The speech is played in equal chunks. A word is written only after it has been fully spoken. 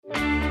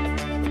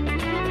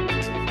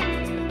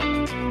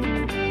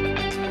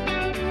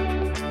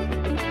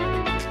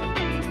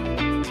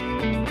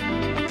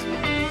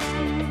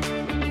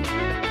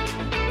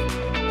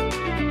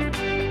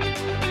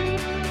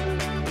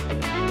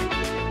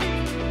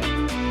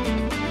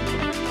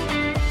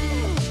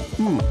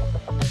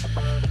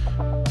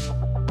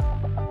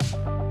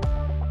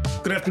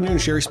Good afternoon,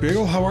 Sherry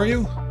Spiegel. How are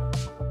you?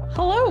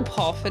 Hello,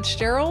 Paul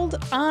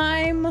Fitzgerald.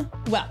 I'm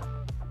well.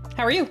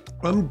 How are you?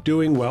 I'm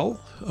doing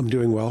well.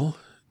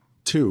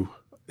 Two.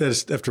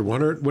 That's after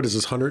 100. What is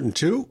this?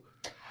 102?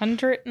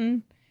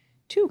 102.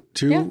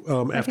 Two. Yeah,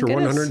 After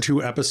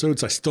 102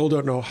 episodes, I still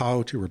don't know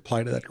how to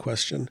reply to that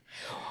question.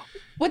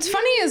 What's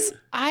funny is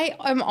I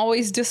am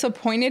always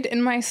disappointed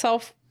in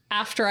myself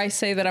after I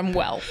say that I'm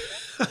well.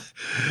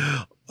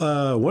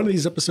 One of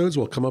these episodes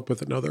we'll come up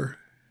with another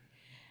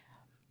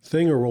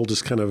thing, or we'll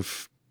just kind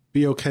of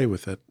be okay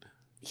with it.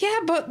 Yeah,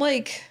 but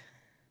like,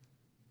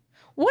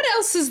 what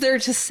else is there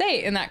to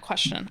say in that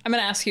question? I'm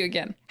going to ask you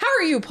again. How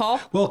are you,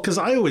 Paul? Well, because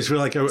I always feel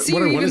like what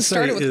I want to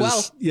say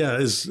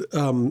is,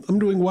 I'm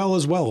doing well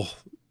as well.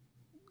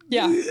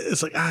 Yeah.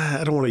 It's like,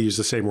 I don't want to use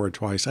the same word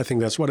twice. I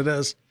think that's what it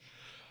is.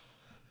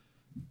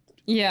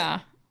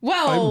 Yeah.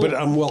 Well, but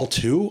I'm well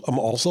too. I'm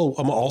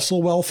also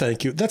well.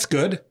 Thank you. That's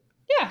good.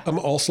 Yeah. I'm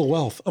also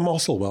well.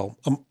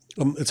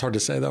 It's hard to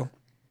say though.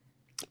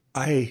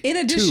 In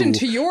addition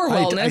to your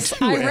wellness,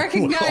 I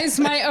recognize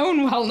my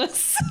own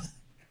wellness.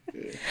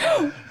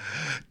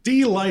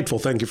 Delightful.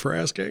 Thank you for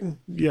asking.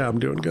 Yeah, I'm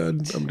doing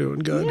good.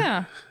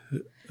 Yeah.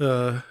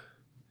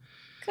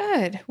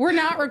 Good. We're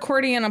not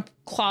recording in a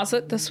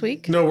closet this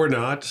week. No, we're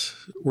not.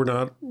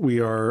 We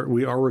are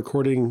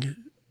recording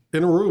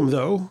in a room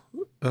though.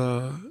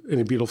 In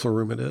a beautiful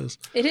room it is.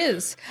 It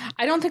is.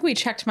 I don't think we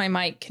checked my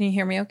mic. Can you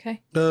hear me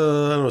okay? I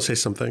don't want to say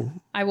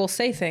something. I will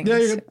say things. Yeah,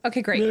 you're good.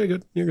 Okay, great. Yeah,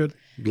 you're good.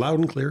 Loud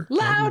and clear.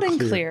 Loud and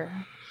clear.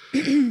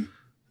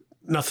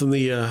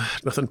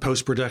 Nothing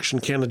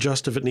post-production can't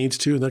adjust if it needs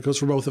to, and that goes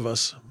for both of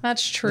us.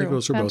 That's true. That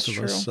goes for both of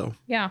us. So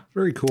yeah.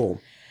 Very cool.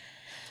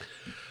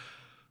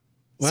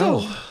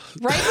 Well, so,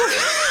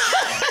 right.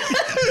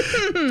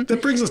 That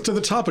brings us to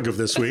the topic of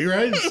this week,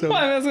 right? So,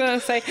 I was going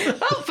to say,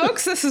 well,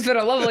 folks, this has been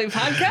a lovely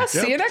podcast.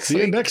 Yep, See you next week.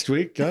 See you next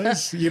week,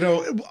 guys.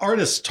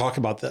 Artists talk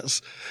about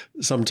this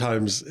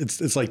sometimes.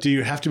 It's like, do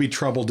you have to be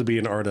troubled to be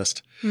an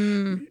artist?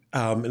 And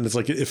it's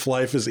like, if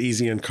life is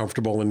easy and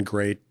comfortable and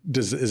great,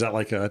 is that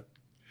like a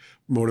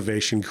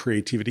motivation,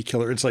 creativity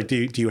killer? It's like,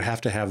 do you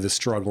have to have this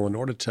struggle in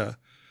order to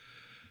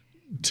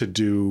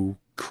do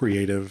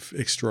creative,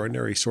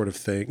 extraordinary sort of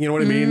thing? You know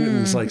what I mean?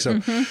 And it's like, so...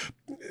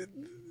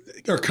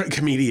 Or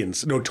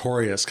comedians,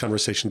 notorious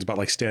conversations about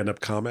like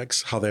stand-up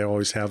comics, how they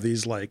always have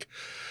these like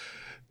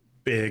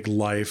big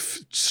life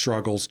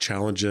struggles,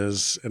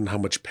 challenges, and how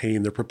much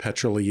pain they're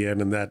perpetually in,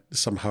 and that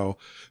somehow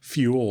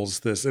fuels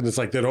this. And it's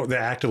like they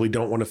actively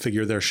don't want to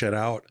figure their shit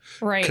out,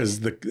 right? Because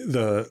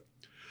the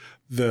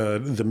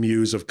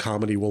muse of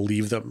comedy will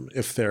leave them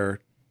if they're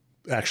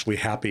actually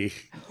happy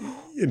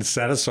and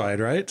satisfied,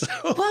 right?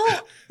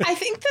 Well, I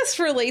think this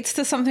relates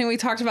to something we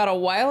talked about a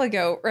while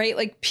ago, right?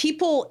 Like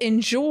people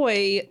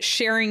enjoy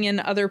sharing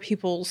in other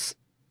people's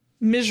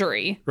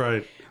misery.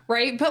 Right.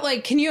 Right. But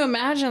like, can you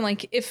imagine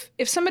like if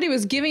somebody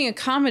was giving a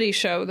comedy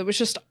show that was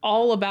just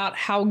all about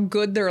how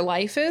good their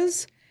life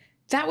is,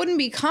 that wouldn't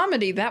be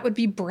comedy. That would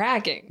be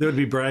bragging. That would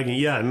be bragging.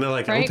 Yeah. And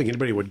like, right? I don't think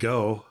anybody would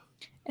go.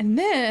 And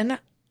then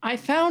I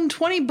found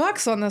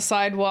 $20 on the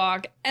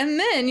sidewalk, and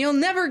then you'll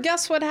never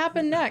guess what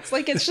happened next.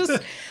 Like, it's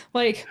just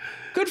like,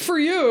 good for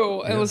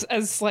you. Yeah. It was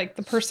as like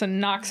the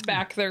person knocks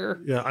back their.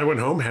 Yeah. I went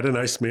home, had a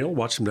nice meal,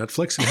 watched some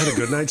Netflix, and had a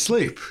good night's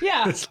sleep.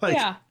 Yeah. It's like,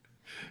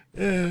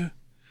 yeah.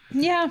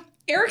 Yeah.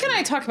 Eric and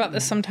I talk about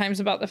this sometimes,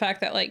 about the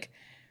fact that like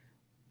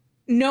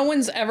no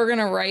one's ever going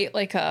to write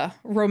like a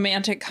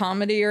romantic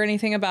comedy or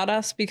anything about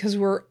us, because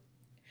we're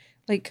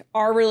like,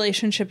 our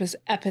relationship is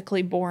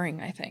epically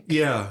boring, I think.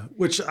 Yeah,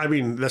 which, I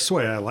mean, that's the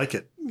way I like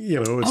it.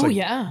 It's like,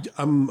 yeah.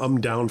 I'm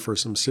down for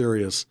some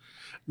serious,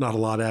 not a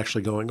lot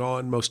actually going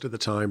on most of the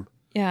time.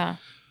 Yeah.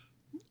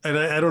 And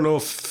I don't know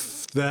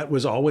if that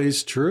was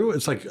always true.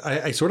 It's like,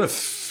 I sort of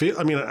feel,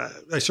 I mean,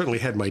 I certainly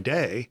had my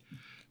day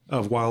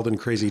of wild and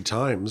crazy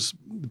times,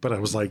 but I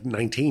was like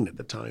 19 at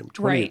the time,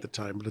 20 at the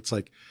time. But it's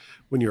like,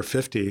 when you're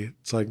 50,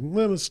 it's like,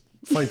 well, let's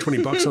find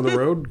 $20 on the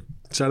road.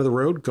 Side of the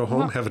road, go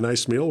home, have a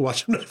nice meal,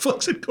 watch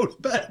Netflix, and go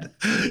to bed.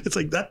 It's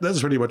like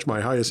that's pretty much my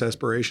highest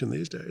aspiration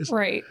these days.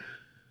 Right.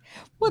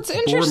 What's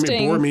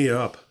interesting? Bore me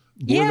up.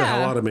 Bore the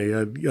hell out of me.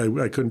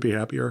 I couldn't be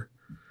happier.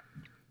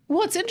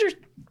 Well, it's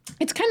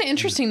kind of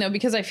interesting though,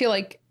 because I feel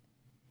like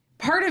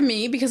part of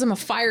me, because I'm a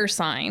fire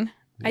sign,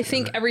 I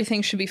think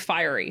everything should be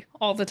fiery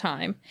all the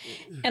time,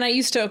 and I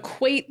used to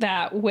equate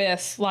that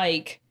with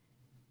like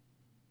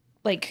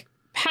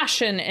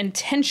passion and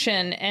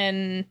tension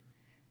and.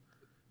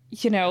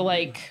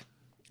 Like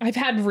I've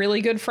had really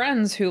good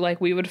friends who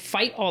like we would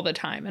fight all the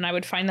time, and I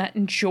would find that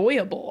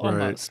enjoyable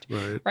almost.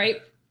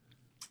 Right.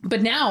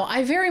 But now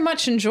I very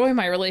much enjoy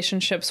my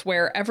relationships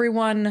where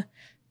everyone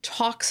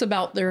talks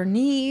about their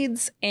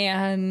needs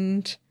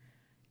and,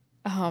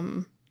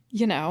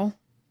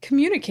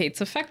 communicates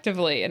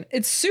effectively. And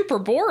it's super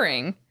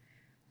boring,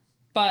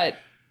 but.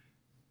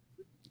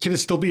 Can it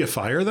still be a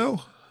fire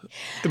though?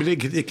 I mean,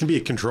 it can be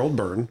a controlled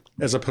burn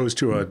as opposed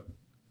to a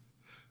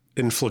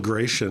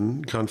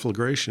conflagration,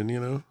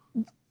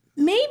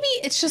 Maybe, maybe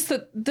it's just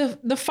that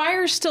the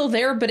fire's still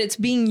there, but it's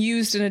being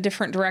used in a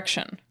different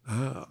direction.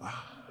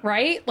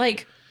 Right?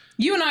 Like,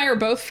 you and I are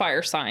both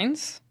fire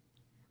signs,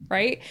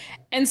 right?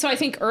 And so I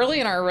think early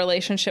in our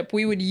relationship,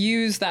 we would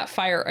use that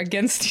fire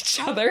against each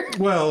other.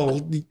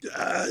 Well,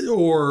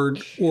 or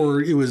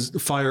it was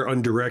fire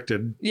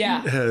undirected.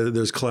 Yeah.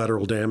 There's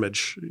collateral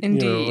damage.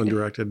 Indeed.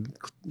 Undirected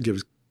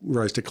gives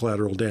rise to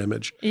collateral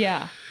damage.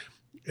 Yeah.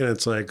 And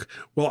it's like,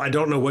 well, I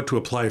don't know what to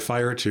apply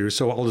fire to,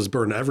 so I'll just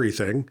burn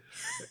everything,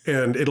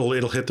 and it'll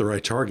hit the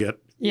right target.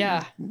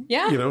 Yeah.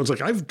 Yeah. It's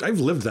like I've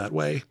lived that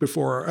way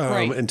before,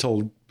 Right.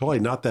 until probably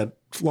not that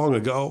long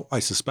ago, I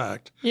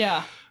suspect.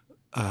 Yeah.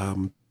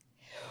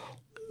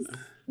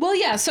 Well,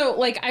 yeah. So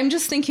like, I'm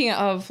just thinking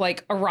of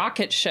like a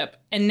rocket ship.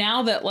 And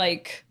now that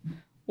like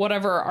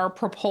whatever our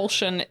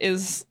propulsion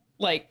is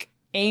like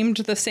aimed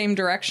the same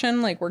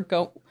direction, like we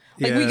go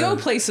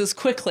places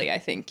quickly, I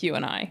think, you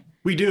and I.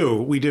 We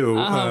do.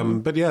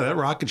 But yeah, that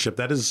rocket ship,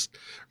 that is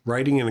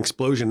riding an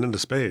explosion into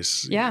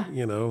space. Yeah.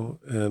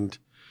 And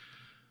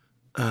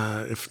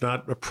if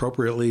not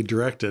appropriately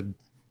directed,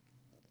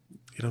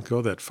 you don't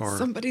go that far.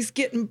 Somebody's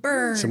getting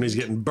burned. Somebody's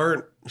getting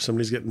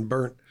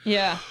burnt.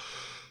 Yeah.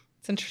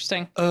 It's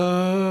interesting.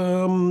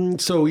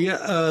 So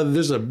yeah,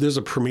 there's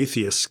a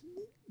Prometheus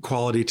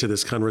quality to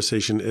this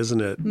conversation,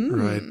 isn't it?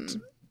 Right.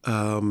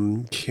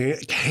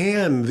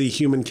 Can the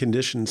human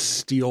condition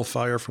steal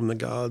fire from the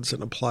gods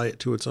and apply it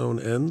to its own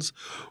ends?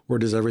 Or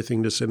does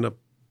everything just end up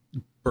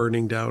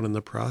burning down in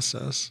the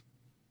process?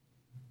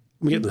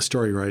 I'm getting the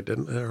story right,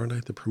 aren't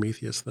I? The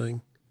Prometheus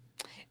thing.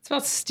 It's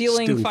about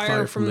stealing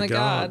fire from the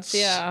gods.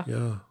 Yeah.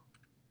 Yeah.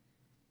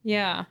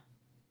 Yeah.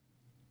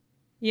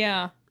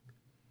 Yeah.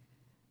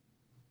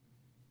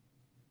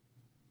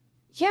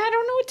 Yeah, I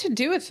don't know what to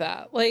do with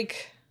that.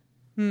 Like,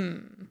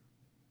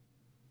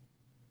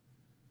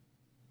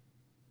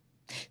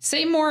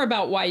 Say more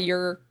about why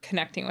you're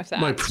connecting with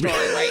that story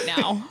right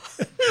now.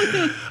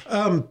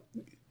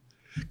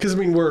 Because I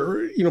mean,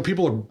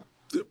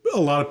 a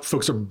lot of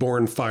folks are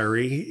born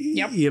fiery,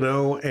 Yep.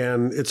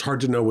 And it's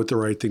hard to know what the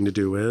right thing to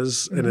do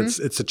is, and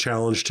it's a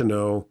challenge to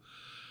know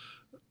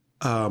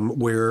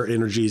where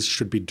energies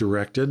should be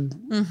directed,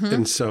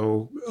 and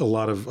so a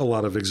lot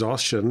of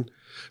exhaustion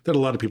that a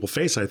lot of people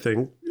face, I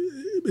think,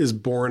 is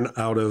born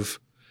out of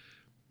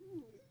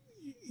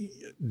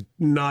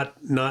not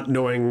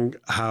knowing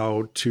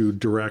how to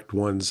direct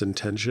one's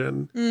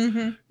intention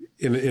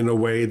in a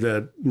way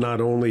that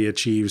not only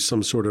achieves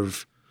some sort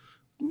of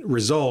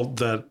result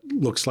that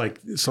looks like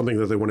something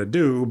that they want to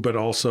do, but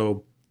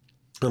also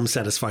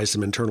satisfies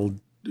some internal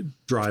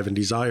drive and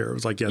desire. It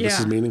was like, this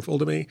is meaningful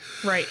to me.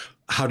 Right.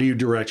 How do you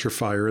direct your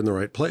fire in the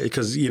right place?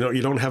 Because you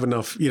don't have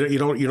enough. You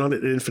don't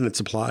an infinite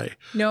supply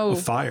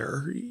of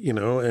fire.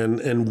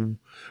 And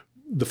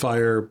the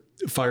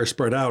fire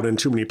spread out in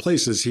too many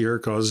places here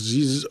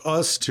causes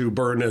us to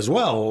burn as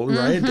well,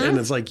 right? And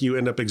it's like you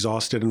end up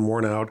exhausted and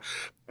worn out.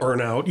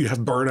 Burnout. You have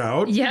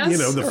burnout.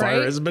 Yes, the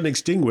fire has been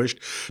extinguished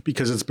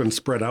because it's been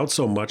spread out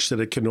so much that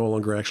it can no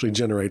longer actually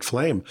generate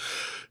flame.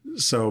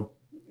 So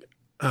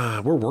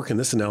we're working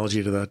this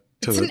analogy to that.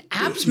 It's an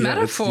apt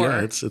metaphor.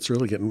 It's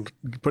really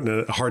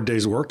putting a hard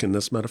day's work in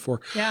this metaphor.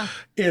 Yeah.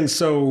 And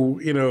so,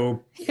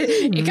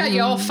 it got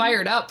you all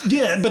fired up.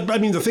 Yeah, but I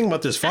mean, the thing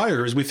about this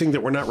fire is we think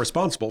that we're not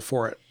responsible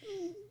for it.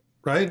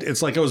 Right?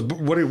 It's like,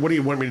 what do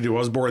you want me to do? I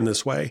was born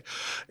this way.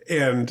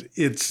 And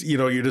it's,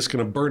 you're just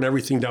going to burn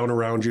everything down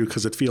around you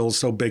because it feels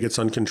so big, it's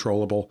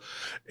uncontrollable.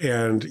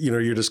 And,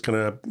 you're just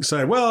going to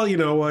say, well, you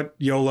know what,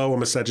 YOLO,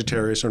 I'm a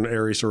Sagittarius or an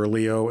Aries or a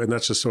Leo. And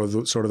that's just sort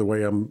of the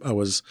way I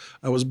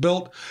was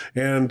built.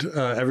 And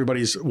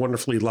everybody's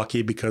wonderfully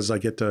lucky because I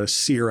get to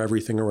sear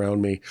everything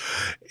around me.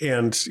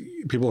 And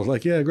people are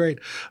like, yeah, great.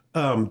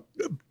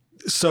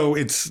 So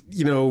it's,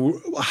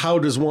 how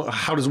does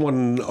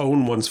one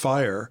own one's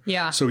fire?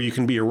 Yeah. So you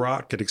can be a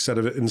rocket instead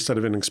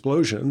of an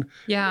explosion.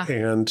 Yeah.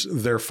 And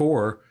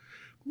therefore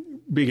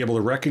being able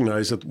to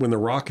recognize that when the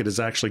rocket is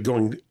actually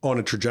going on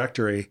a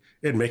trajectory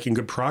and making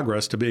good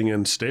progress to being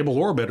in stable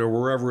orbit or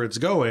wherever it's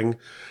going,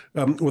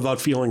 without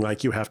feeling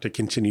like you have to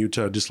continue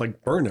to just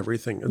like burn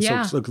everything. And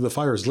so the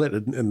fire is lit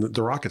and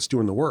the rocket's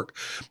doing the work.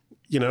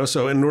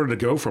 So in order to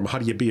go from how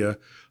do you be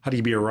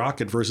a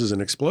rocket versus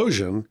an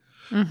explosion,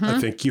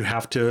 I think you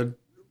have to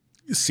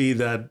see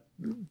that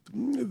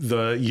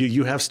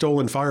you have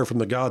stolen fire from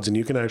the gods and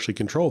you can actually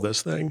control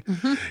this thing.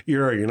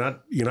 You're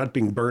not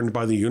being burned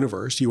by the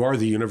universe. You are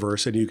the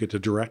universe and you get to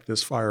direct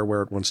this fire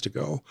where it wants to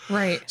go.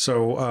 Right.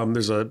 So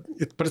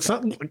but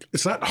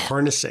it's not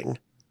harnessing.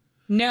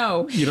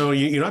 No.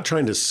 You're not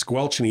trying to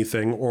squelch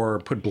anything or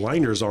put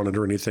blinders on it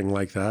or anything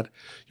like that.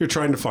 You're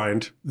trying to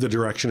find the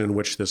direction in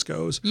which this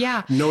goes.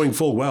 Yeah. Knowing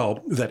full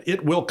well that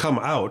it will come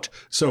out.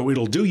 So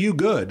it'll do you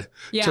good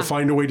to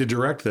find a way to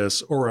direct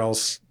this or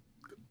else,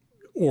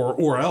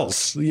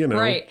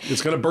 Right.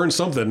 It's going to burn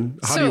something.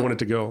 How do you want it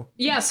to go?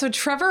 Yeah. So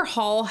Trevor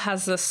Hall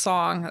has this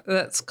song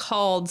that's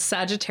called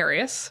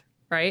Sagittarius.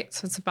 Right.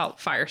 So it's about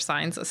fire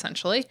signs,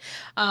 essentially.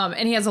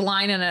 And he has a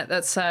line in it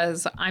that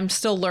says, I'm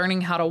still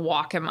learning how to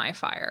walk in my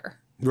fire.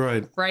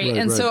 Right.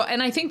 And so,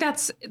 and I think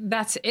that's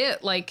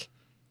it. Like,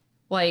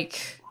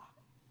 like,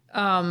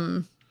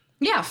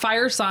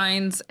 fire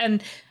signs.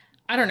 And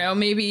I don't know,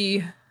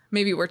 maybe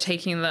we're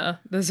taking the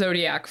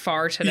zodiac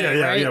far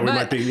today, right? Yeah, we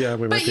might be. Yeah,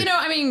 we might be. You know,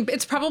 I mean,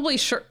 it's probably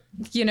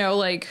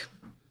like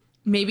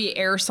maybe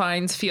air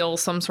signs feel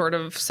some sort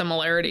of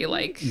similarity,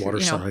 like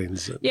water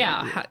signs.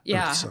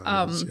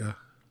 Signs,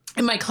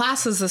 in my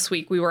classes this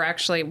week, we were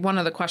actually, one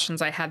of the questions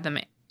I had them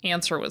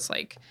answer was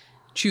like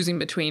choosing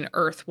between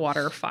earth,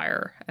 water,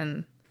 fire,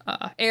 and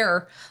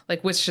air,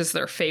 like which is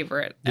their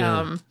favorite.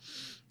 Yeah.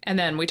 And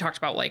then we talked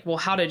about like, well,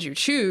 how did you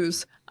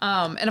choose?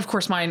 And of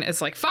course, mine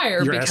is like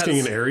fire. You're asking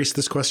an Aries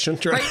this question?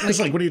 Right? It's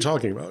like, what are you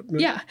talking about?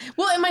 Yeah.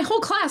 Well, in my whole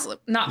class,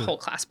 not whole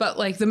class, but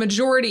like the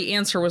majority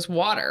answer was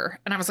water.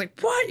 And I was like,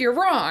 what? You're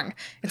wrong.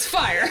 It's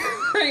fire.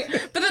 Right.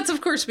 But that's,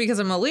 of course, because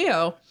I'm a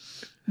Leo.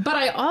 But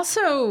I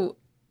also,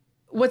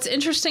 what's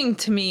interesting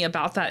to me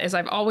about that is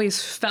I've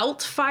always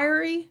felt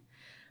fiery,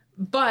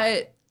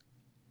 but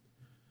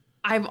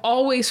I've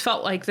always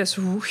felt like this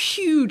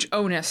huge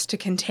onus to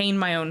contain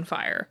my own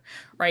fire,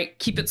 right?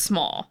 Keep it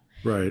small.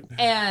 Right.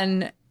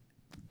 And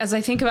as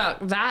I think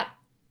about that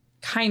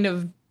kind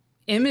of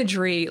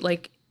imagery,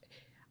 like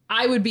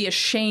I would be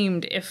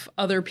ashamed if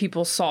other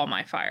people saw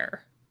my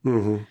fire.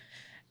 Mm-hmm.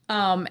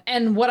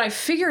 And what I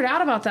figured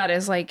out about that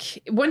is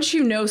like, once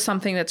you know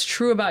something that's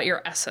true about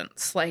your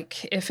essence,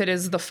 like if it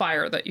is the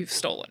fire that you've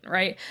stolen,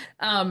 right?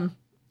 And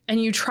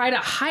you try to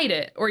hide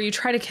it or you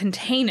try to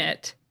contain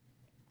it,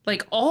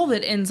 like all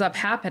that ends up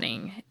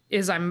happening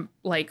is I'm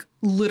like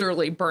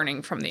literally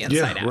burning from the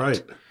inside out.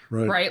 Right.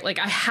 Right. Like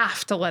I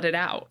have to let it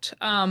out.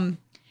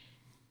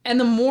 And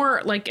the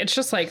more like, it's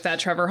just like that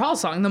Trevor Hall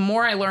song, the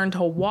more I learn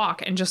to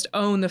walk and just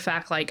own the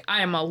fact, like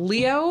I am a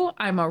Leo,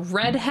 I'm a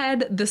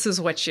redhead. This is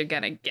what you're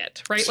going to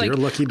get. Right. It's like your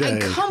lucky day, I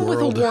come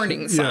world. with a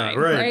warning sign. Yeah,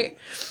 right.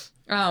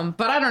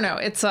 But I don't know.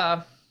 It's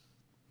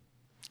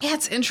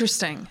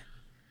interesting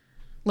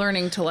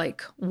learning to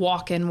like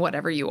walk in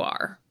whatever you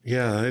are.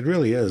 Yeah, it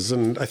really is.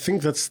 And I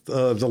think that's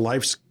the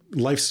life's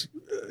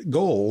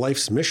goal,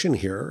 life's mission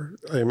here.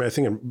 I mean, I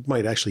think it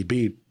might actually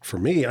be for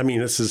me. I mean,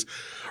 this is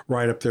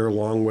right up there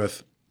along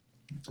with,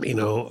 you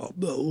know,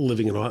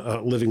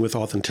 living with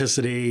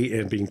authenticity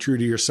and being true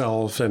to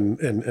yourself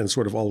and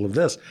sort of all of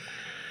this.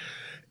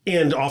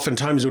 And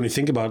oftentimes when we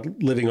think about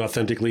living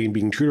authentically and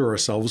being true to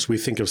ourselves, we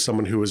think of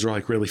someone who is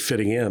like really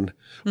fitting in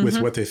with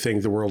what they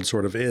think the world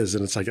sort of is.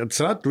 And it's like, it's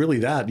not really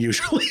that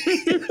usually.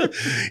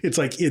 It's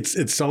like,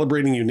 it's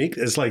celebrating unique.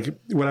 It's like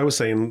what I was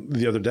saying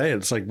the other day.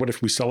 It's like, what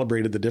if we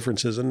celebrated the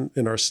differences in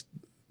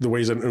the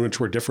ways in which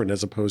we're different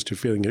as opposed to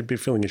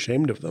feeling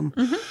ashamed of them?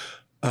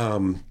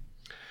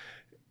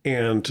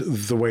 And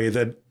the way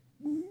that,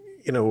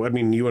 you know, I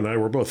mean, you and I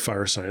were both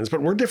fire signs,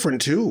 but we're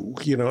different too.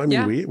 You know, I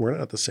mean, we're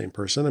not the same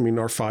person. I mean,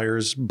 our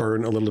fires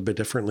burn a little bit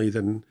differently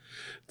than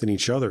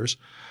each other's.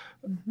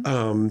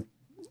 And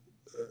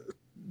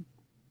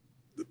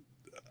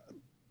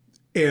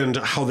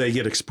how they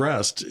get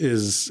expressed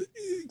is,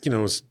 you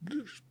know,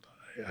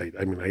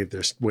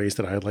 there's ways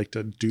that I like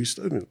to do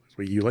stuff.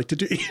 What you like to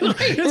do.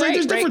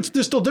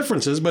 There's still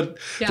differences, but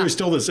there's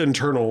still this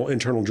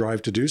internal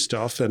drive to do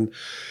stuff. And,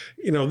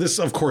 you know, this,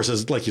 of course,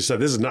 is like you said,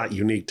 this is not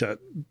unique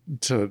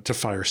to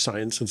fire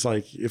signs. It's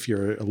like, if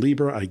you're a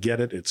Libra, I get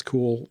it. It's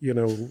cool. You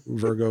know,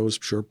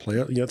 Virgos, sure, play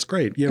it. Yeah, it's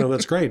great. You know,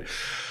 that's great.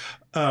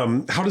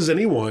 How does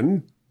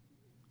anyone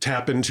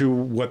tap into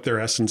what their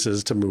essence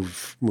is to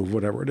move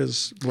whatever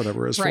is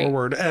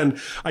forward?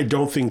 And I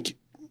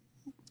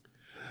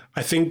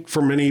think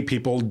for many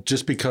people,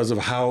 just because of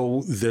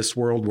how this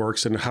world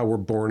works and how we're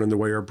born and the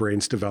way our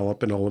brains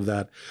develop and all of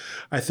that,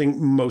 I think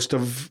most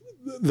of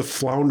the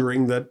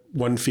floundering that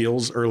one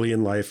feels early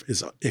in life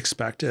is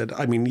expected.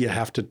 I mean, you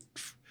have to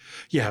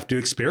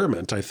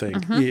experiment, I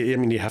think.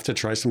 You have to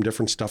try some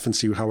different stuff and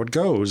see how it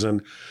goes.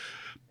 And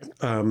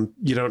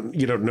you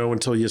don't know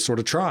until you sort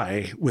of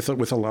try with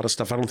a lot of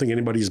stuff. I don't think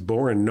anybody's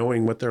born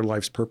knowing what their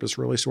life's purpose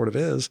really sort of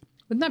is.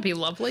 Wouldn't that be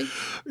lovely?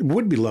 It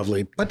would be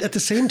lovely, but at the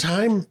same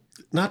time,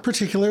 not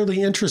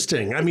particularly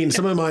interesting. I mean,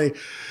 some of my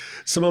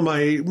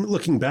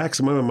looking back,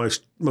 some of my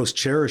most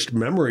cherished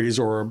memories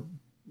or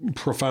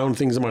profound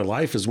things in my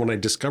life is when I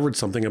discovered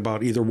something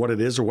about either what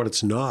it is or what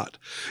it's not.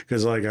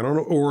 Because like, I don't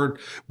know, or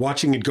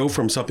watching it go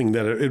from something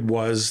that it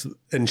was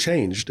and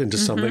changed into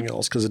something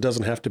else. Because it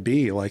doesn't have to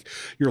be like,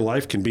 your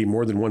life can be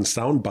more than one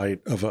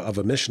soundbite of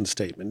a mission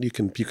statement. You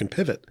can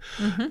pivot,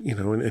 you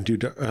know, and do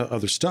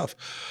other stuff.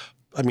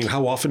 I mean,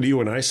 how often do you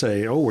and I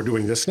say, "Oh, we're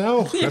doing this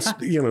now"? That's,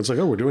 you know, it's like,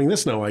 "Oh, we're doing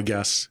this now." I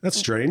guess that's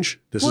strange.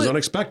 This is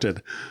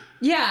unexpected.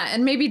 Yeah,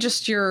 and maybe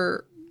just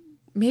your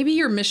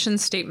mission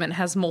statement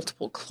has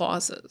multiple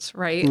clauses,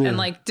 right? Yeah. And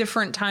like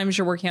different times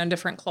you're working on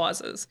different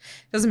clauses.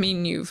 Doesn't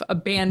mean you've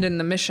abandoned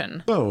the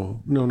mission. Oh,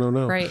 no.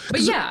 Right,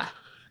 but yeah,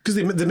 because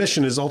the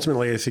mission is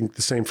ultimately, I think,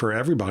 the same for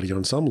everybody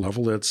on some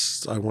level.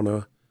 It's I want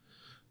to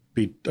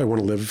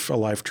live a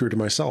life true to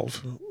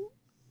myself.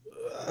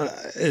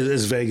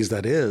 As vague as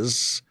that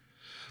is,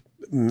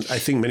 I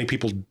think many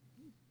people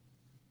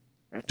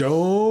I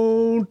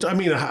don't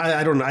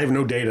know. I have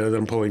no data that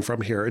I'm pulling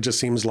from here. It just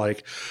seems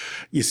like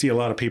you see a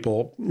lot of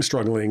people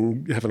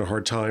struggling, having a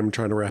hard time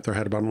trying to wrap their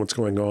head around what's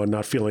going on,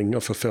 not feeling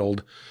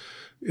fulfilled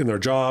in their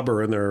job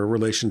or in their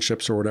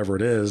relationships or whatever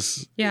it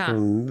is. Yeah.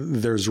 And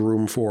there's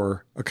room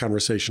for a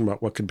conversation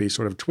about what could be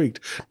sort of tweaked.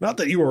 Not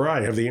that you or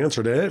I have the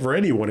answer to it for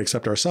anyone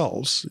except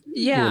ourselves.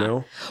 Yeah. You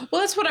know?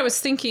 Well, that's what I was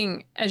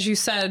thinking as you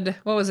said,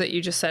 what was it you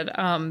just said?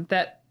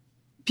 That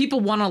people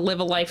want to live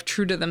a life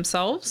true to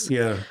themselves.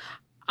 Yeah.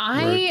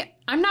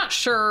 I'm not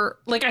sure.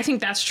 Like, I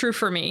think that's true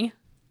for me.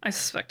 I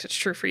suspect it's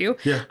true for you.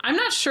 Yeah. I'm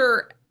not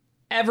sure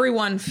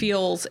everyone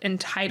feels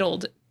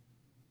entitled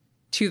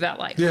to that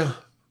life. Yeah.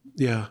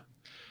 Yeah.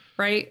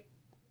 Right?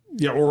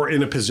 Yeah. Or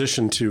in a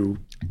position to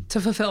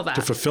fulfill that.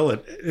 To fulfill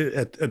it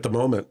at the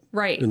moment.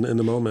 Right. In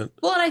the moment.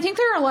 Well, and I think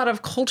there are a lot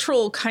of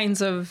cultural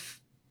kinds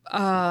of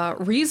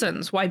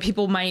reasons why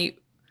people might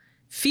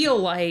feel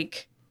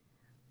like,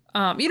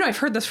 I've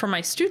heard this from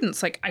my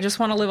students. Like, I just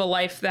want to live a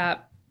life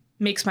that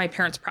makes my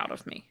parents proud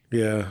of me.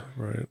 Yeah,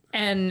 right.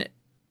 And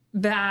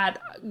that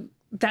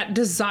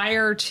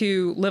desire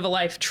to live a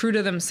life true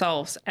to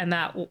themselves and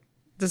that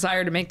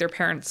desire to make their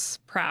parents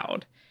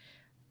proud.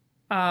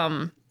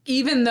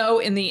 Even though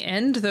in the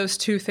end, those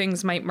two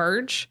things might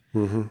merge.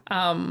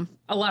 Mm-hmm.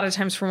 A lot of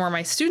times from where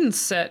my students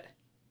sit,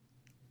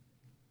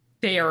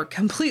 they are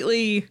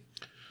completely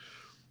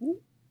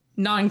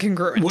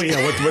non-congruent. Well,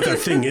 yeah, what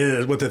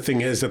the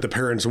thing is that the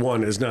parents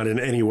want is not in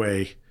any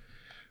way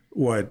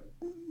what,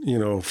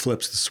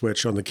 flips the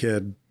switch on the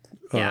kid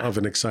of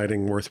an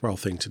exciting, worthwhile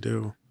thing to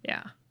do.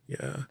 Yeah.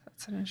 Yeah.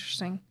 That's an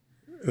interesting.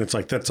 And it's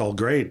like, that's all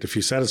great if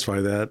you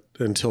satisfy that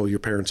until your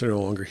parents are no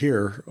longer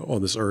here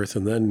on this earth.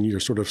 And then you're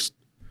sort of,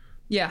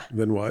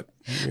 then what?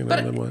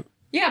 Then what?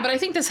 Yeah, but I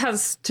think this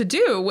has to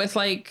do with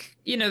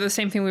the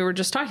same thing we were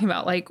just talking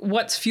about, like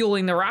what's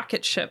fueling the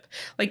rocket ship.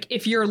 Like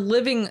if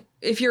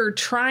you're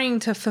trying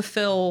to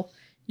fulfill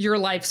your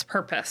life's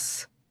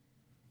purpose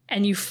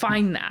and you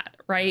find that,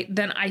 right,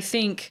 then I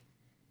think,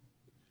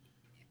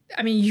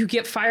 you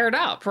get fired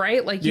up,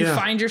 right? Like you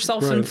find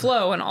yourself in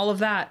flow and all of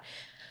that.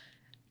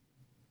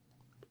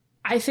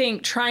 I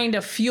think trying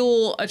to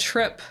fuel a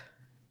trip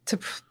to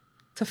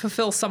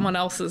fulfill someone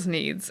else's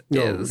needs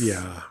is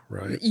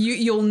right.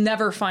 You'll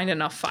never find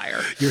enough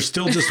fire. You're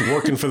still just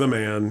working for the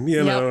man,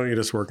 you're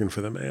just working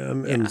for the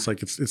man. And it's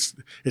like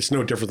it's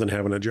no different than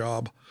having a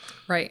job.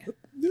 Right.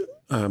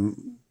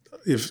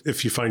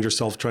 If you find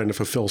yourself trying to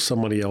fulfill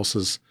somebody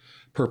else's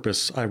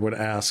purpose, I would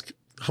ask,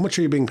 how much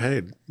are you being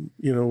paid?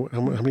 How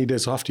many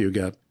days off do you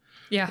get?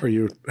 Yeah.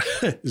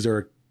 Is there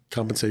a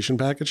compensation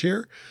package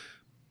here?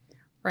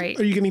 Right.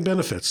 Are you getting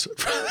benefits?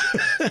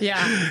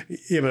 Yeah.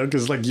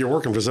 Because you're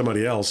working for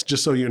somebody else,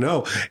 just so you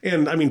know.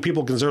 And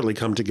people can certainly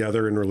come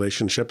together in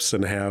relationships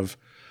and have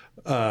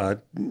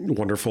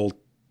wonderful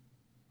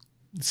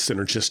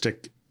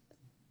synergistic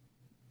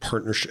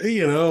partnership,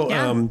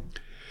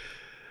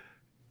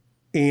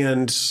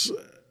 and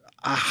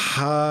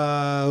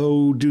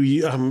how do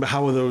you,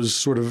 how are those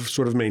sort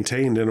of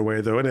maintained in a way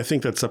though? And I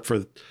think that's up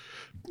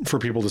for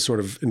people to sort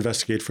of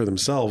investigate for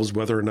themselves,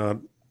 whether or not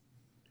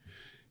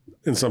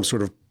in some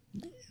sort of,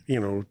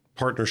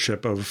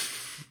 partnership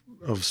of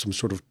some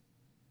sort of,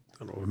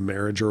 I don't know,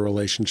 marriage or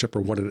relationship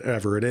or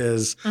whatever it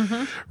is,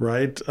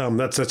 right?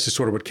 That's just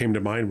sort of what came to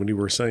mind when you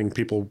were saying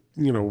people,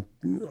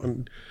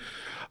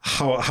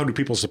 how do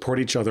people support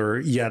each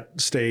other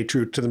yet stay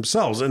true to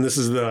themselves? And this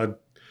is the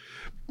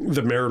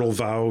marital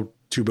vow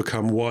to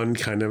become one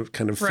kind of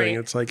thing. Right.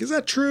 It's like, is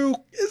that true?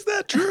 Is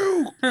that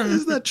true?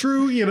 Is that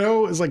true?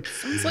 It's like,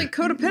 sounds like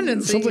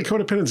codependency. Sounds like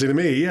codependency to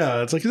me.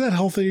 Yeah. It's like, is that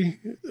healthy?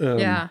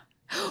 Yeah.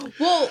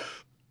 Well,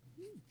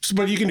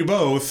 but you can do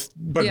both,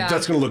 but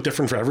that's going to look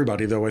different for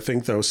everybody though, I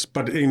think those,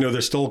 but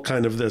there's still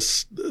kind of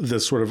this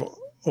sort of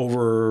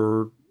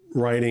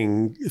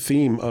overriding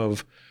theme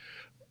of,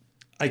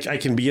 I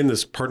can be in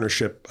this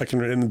partnership, I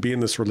can be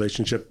in this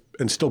relationship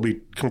and still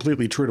be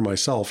completely true to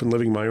myself and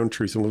living my own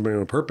truth and living my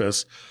own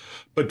purpose,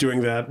 but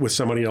doing that with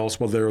somebody else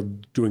while they're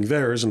doing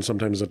theirs. And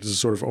sometimes that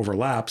just sort of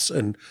overlaps.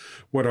 And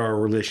what our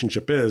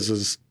relationship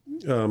is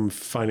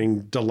finding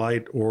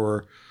delight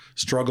or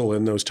struggle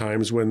in those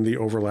times when the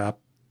overlap,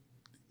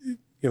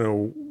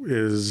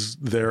 is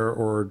there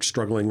or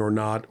struggling or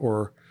not,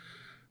 or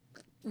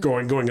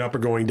going up or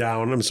going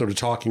down. I'm sort of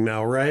talking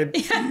now, right?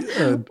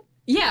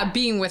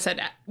 Being with it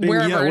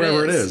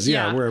wherever it is.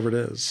 Yeah, wherever it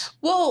is.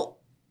 Well,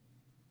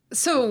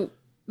 so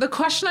the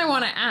question I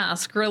want to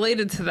ask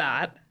related to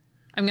that,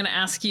 I'm going to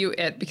ask you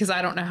it because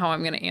I don't know how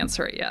I'm going to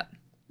answer it yet.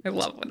 I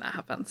love when that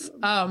happens.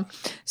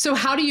 So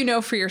how do you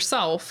know for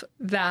yourself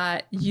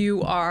that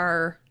you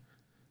are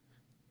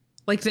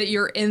that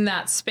you're in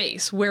that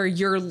space where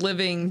you're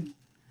living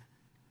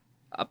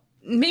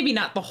maybe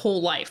not the whole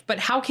life, but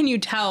how can you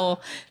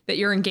tell that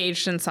you're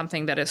engaged in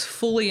something that is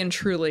fully and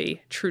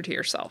truly true to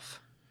yourself?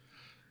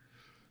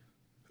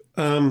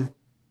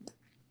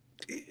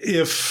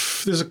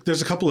 If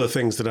there's a couple of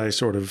things that I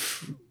sort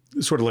of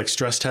like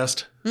stress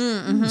test,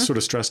 sort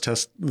of stress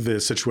test the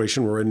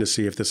situation we're in to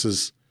see if this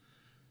is,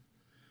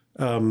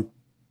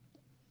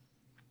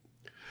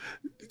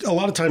 a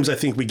lot of times I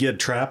think we get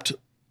trapped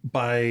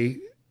by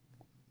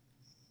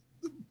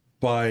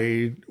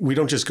we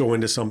don't just go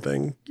into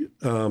something.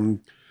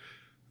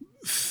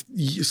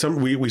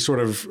 We sort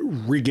of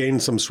regain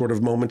some sort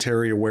of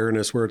momentary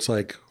awareness where it's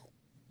like,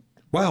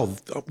 wow,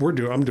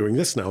 I'm doing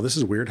this now. This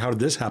is weird. How did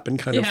this happen?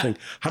 Kind of thing.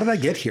 How did I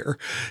get here?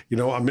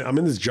 I'm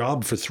in this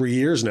job for 3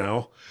 years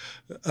now.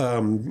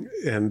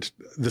 And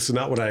this is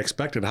not what I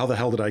expected. How the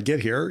hell did I get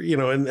here?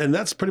 And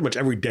that's pretty much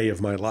every day of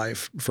my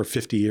life for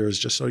 50 years,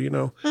 just so you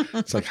know.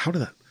 It's like, how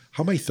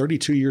am I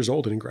 32 years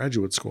old and in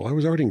graduate school? I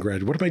was already in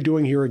graduate. What am I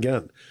doing here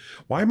again?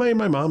 Why am I in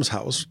my mom's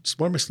house?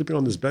 Why am I sleeping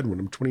on this bed when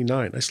I'm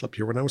 29? I slept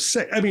here when I was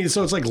 6. I mean,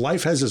 so it's like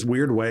life has this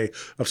weird way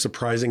of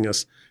surprising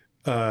us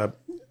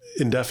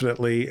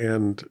indefinitely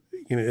and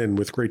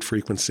with great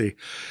frequency.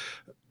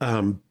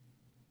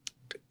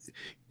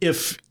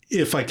 If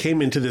I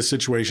came into this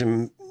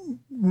situation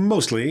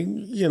mostly,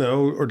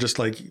 or just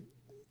like,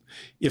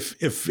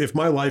 if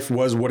my life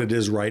was what it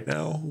is right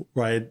now,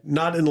 right?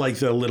 Not in like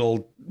the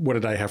little, what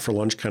did I have for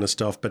lunch kind of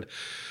stuff, but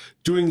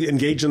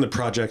engaged in the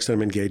projects that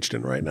I'm engaged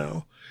in right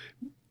now.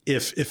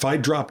 If I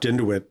dropped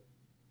into it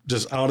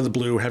just out of the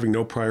blue, having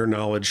no prior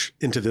knowledge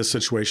into this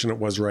situation it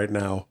was right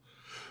now,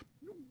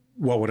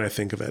 what would I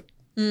think of it?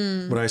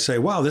 Would I say,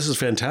 wow, this is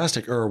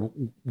fantastic? Or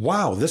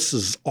wow, this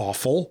is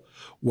awful.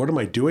 What am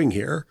I doing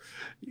here?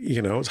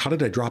 How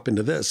did I drop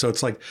into this? So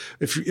it's like,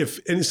 if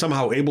any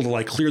somehow able to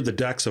like clear the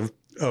decks of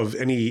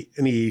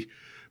any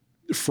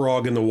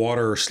frog in the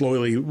water or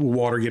slowly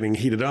water getting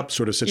heated up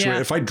sort of situation.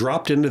 Yeah. If I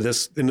dropped into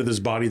this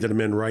body that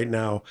I'm in right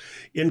now,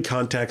 in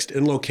context,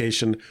 in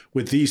location,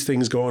 with these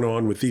things going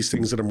on, with these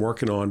things that I'm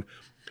working on,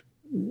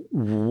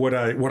 would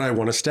I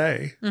want to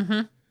stay?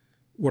 Mm-hmm.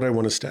 Would I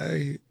want to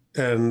stay?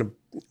 And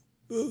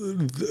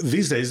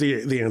these days,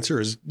 the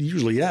answer is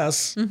usually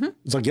yes. Mm-hmm.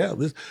 It's like, yeah.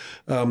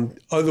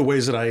 Other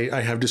ways that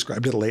I have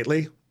described it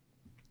lately,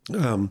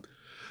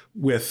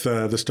 with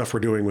the stuff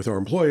we're doing with our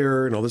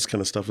employer and all this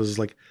kind of stuff, is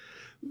like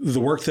the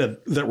work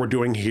that we're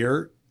doing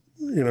here.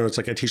 It's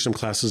like I teach some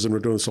classes and we're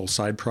doing this whole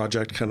side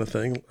project kind of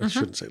thing. Mm-hmm. I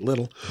shouldn't say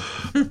little.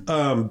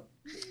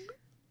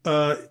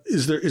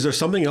 Is there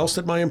something else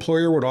that my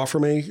employer would offer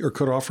me or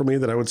could offer me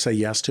that I would say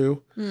yes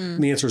to?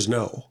 And the answer is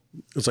no.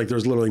 It's like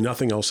there's literally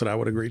nothing else that I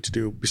would agree to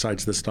do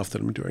besides this stuff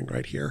that I'm doing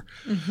right here.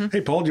 Mm-hmm. Hey,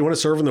 Paul, do you want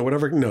to serve in the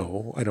whatever?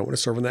 No, I don't want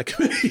to serve in that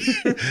committee.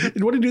 Do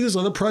you want to do this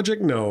other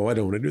project? No, I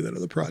don't want to do that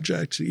other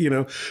project.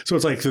 So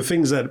it's like the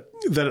things that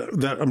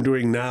I'm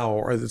doing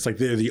now it's like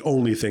they're the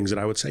only things that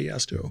I would say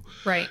yes to.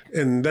 Right.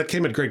 And that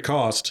came at great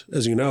cost,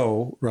 as you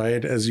know,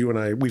 right? As you and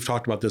I, we've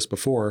talked about this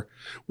before.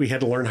 We had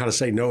to learn how to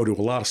say no to a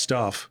lot of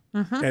stuff,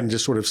 mm-hmm. and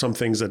just sort of some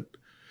things that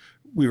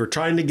we were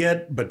trying to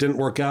get but didn't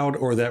work out,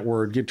 or that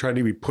were trying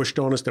to be pushed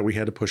on us that we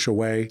had to push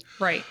away.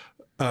 Right.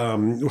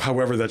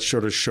 However, that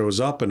sort of shows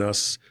up in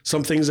us.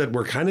 Some things that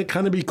were kind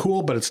of be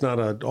cool, but it's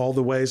not all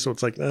the way. So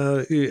it's like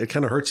it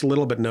kind of hurts a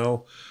little, but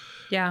no.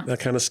 Yeah. That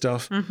kind of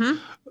stuff.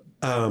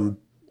 Mm-hmm.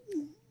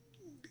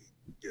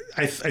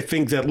 I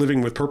think that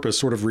living with purpose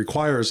sort of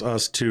requires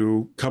us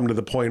to come to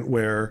the point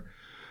where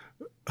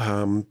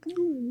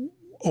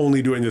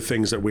only doing the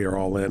things that we are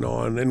all in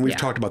on, and we've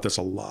talked about this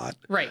a lot.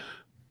 Right.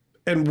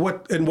 And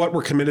what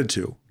we're committed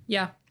to.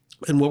 Yeah.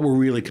 And what we're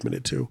really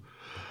committed to.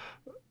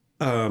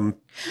 I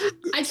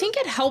think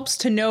it helps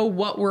to know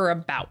what we're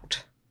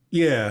about.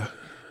 Yeah.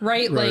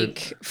 Right?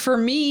 Like for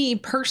me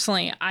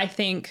personally, I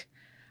think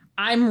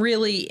I'm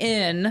really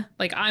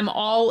I'm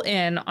all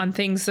in on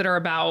things that are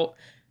about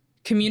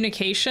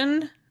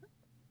communication,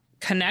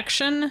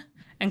 connection,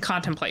 and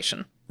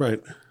contemplation.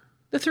 Right.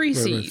 The 3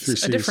 C's, 3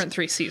 C's. A different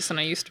 3 C's than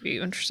I used to be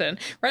interested in.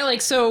 Right? Like,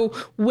 so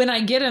when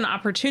I get an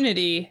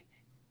opportunity,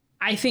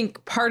 I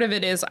think part of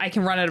it is I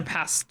can run it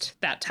past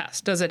that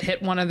test. Does it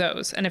hit one of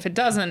those? And if it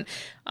doesn't,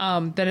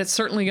 then it's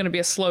certainly going to be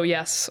a slow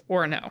yes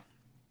or a no.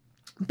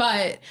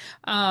 But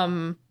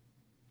I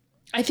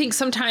think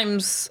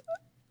sometimes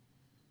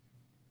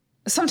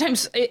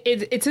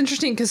it's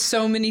interesting because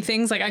so many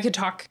things, like I could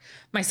talk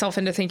myself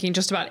into thinking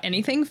just about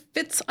anything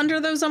fits under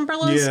those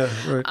umbrellas. Yeah,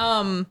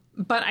 right.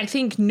 But I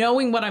think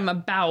knowing what I'm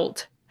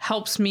about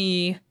helps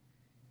me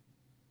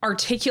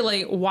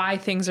articulate why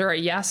things are a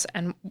yes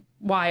and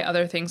why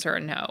other things are a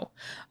no.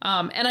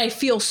 And I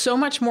feel so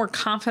much more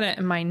confident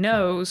in my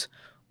no's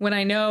when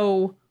I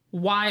know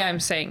why I'm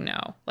saying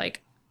no.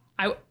 Like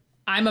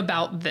I'm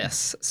about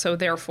this, so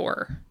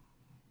therefore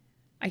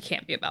I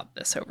can't be about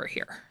this over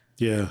here.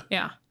 Yeah.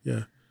 Yeah.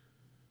 Yeah.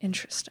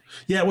 Interesting.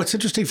 Yeah. What's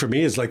interesting for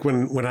me is like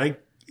when I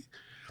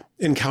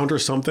encounter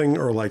something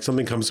or like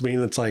something comes to me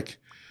and it's like,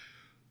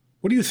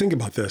 what do you think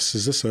about this?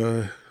 Is this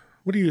a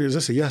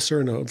yes or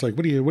a no? It's like,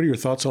 what are your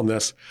thoughts on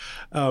this?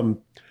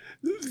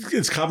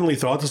 It's commonly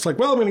thought it's like,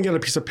 well, I'm going to get a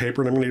piece of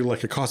paper and I'm going to do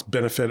like a cost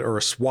benefit or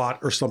a SWOT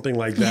or something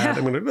like that. Yeah.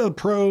 I'm going to do the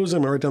pros,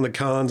 I'm going to write down the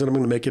cons, and I'm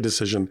going to make a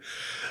decision.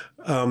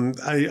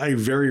 I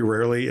very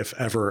rarely, if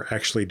ever,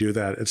 actually do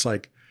that. It's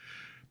like,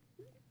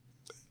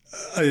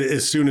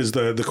 as soon as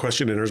the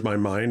question enters my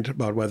mind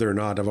about whether or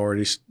not I've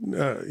already,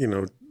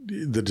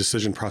 the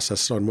decision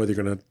process on whether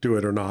you're going to do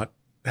it or not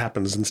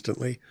happens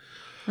instantly.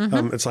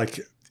 Mm-hmm. It's like,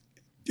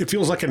 it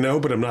feels like a no,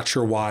 but I'm not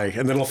sure why.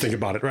 And then I'll think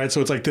about it. Right.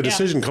 So it's like the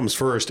decision comes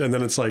first, and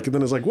then it's like,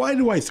 why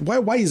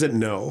is it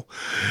no?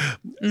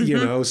 You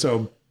know,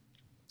 so,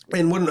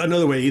 and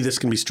another way this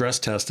can be stress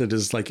tested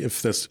is like,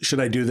 should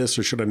I do this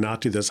or should I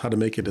not do this? How to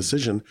make a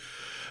decision.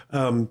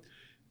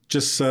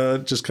 Just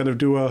kind of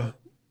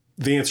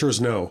the answer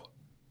is no.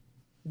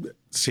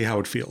 See how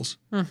it feels.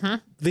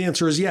 The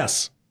answer is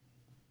yes.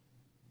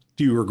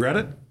 Do you regret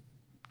it?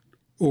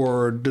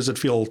 Or does it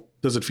feel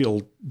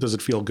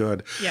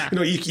good? Yeah. You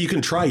know, you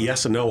can try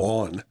yes and no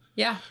on.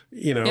 Yeah.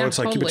 You know, it's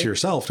like, keep it to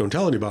yourself. Don't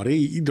tell anybody.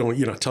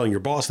 You're not telling your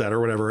boss that or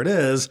whatever it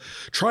is.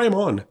 Try them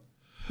on.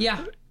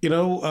 Yeah. You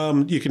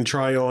know, you can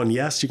try on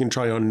yes, you can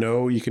try on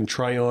no, you can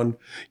try on,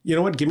 you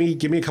know what, give me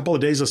a couple of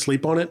days of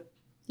sleep on it.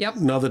 Yep.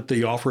 Now that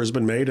the offer has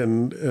been made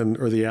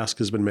or the ask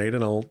has been made,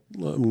 and I'm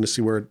going to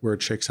see where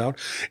it shakes out.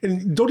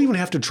 And don't even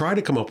have to try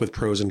to come up with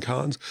pros and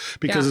cons,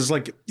 because it's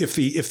like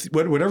if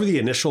whatever the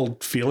initial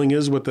feeling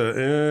is with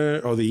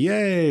the or the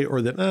yay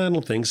or the I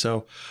don't think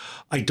so.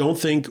 I don't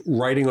think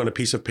writing on a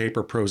piece of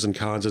paper pros and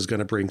cons is going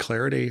to bring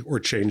clarity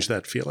or change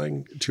that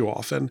feeling too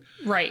often.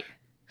 Right.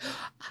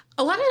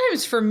 A lot of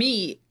times for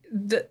me,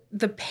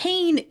 the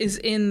pain is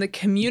in the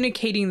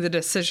communicating the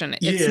decision.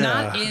 It's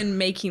not in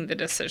making the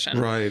decision.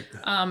 Right.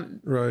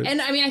 Right.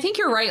 And I mean, I think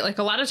you're right. Like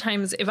a lot of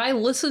times if I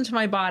listen to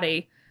my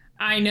body,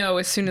 I know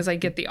as soon as I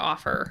get the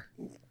offer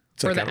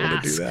or the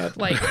ask, do that.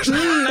 Like,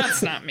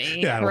 that's not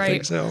me. Yeah, I don't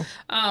think so.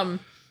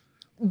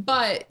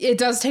 But it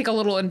does take a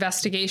little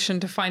investigation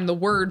to find the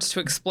words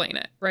to explain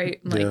it. Right.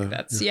 Like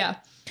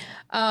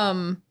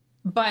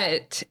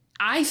but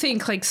I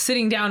think like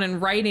sitting down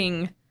and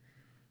writing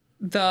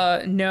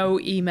the no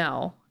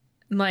email,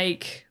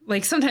 like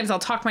sometimes I'll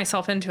talk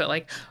myself into it.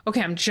 Like,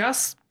 okay,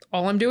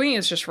 all I'm doing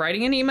is just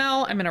writing an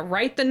email. I'm going to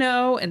write the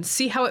no and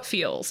see how it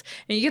feels.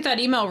 And you get that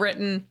email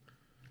written,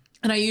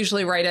 and I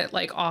usually write it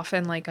like off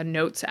in like a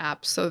notes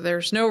app. So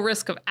there's no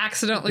risk of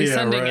accidentally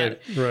sending it.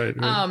 Right.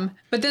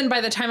 But then by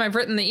the time I've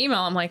written the email,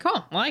 I'm like,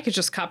 oh, well, I could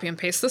just copy and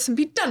paste this and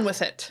be done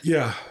with it.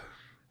 Yeah.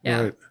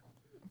 Right.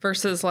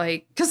 Versus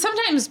like, because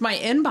sometimes my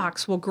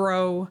inbox will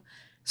grow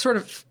sort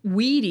of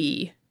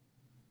weedy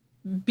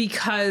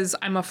because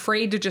I'm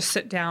afraid to just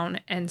sit down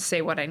and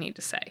say what I need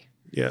to say.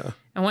 Yeah.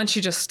 And once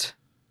you just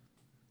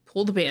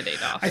pull the Band-Aid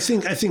off. I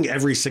think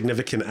every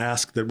significant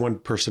ask that one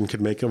person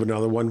could make of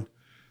another one,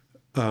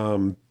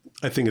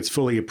 I think it's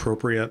fully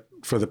appropriate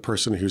for the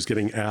person who's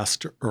getting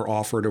asked or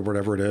offered or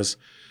whatever it is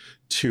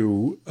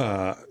to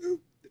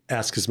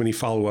ask as many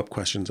follow-up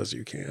questions as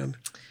you can.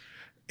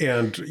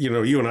 And, you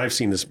know, you and I have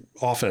seen this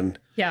often.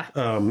 Yeah.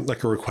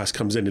 Like a request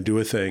comes in to do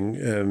a thing,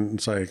 and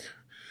it's like,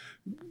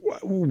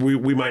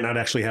 we might not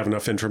actually have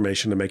enough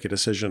information to make a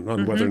decision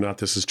on whether or not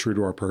this is true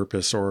to our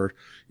purpose or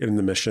in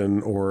the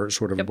mission, or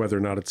sort of whether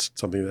or not it's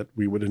something that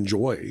we would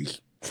enjoy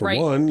for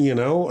one, you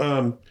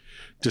know,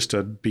 just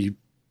to be,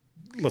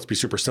 let's be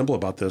super simple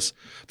about this.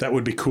 That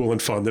would be cool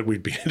and fun that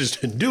we'd be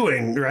interested in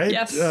doing, right?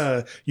 Yes.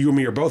 You and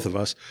me or both of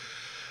us.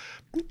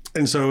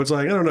 And so it's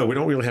like, I don't know, we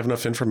don't really have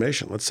enough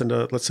information. Let's send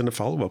a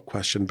follow-up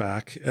question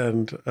back.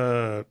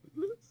 And,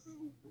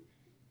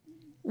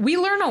 we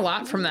learn a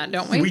lot from that,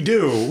 don't we? We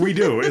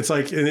do. It's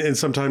like, and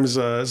sometimes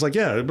it's like,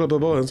 yeah, blah, blah,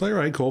 blah. And it's like, all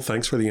right, cool.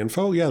 Thanks for the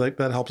info. Yeah,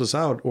 that helps us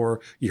out.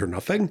 Or you hear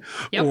nothing.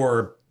 Yep.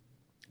 Or,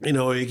 you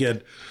know, you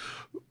get,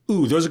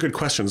 ooh, those are good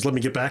questions. Let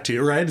me get back to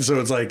you. Right. So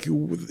it's like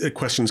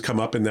questions come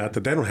up in that they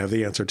don't have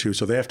the answer to.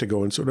 So they have to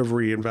go and sort of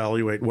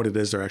reevaluate what it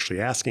is they're actually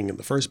asking in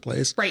the first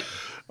place. Right.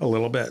 A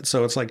little bit.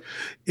 So it's like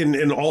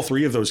in all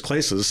three of those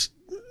cases,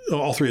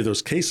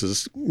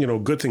 you know,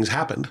 good things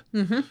happened.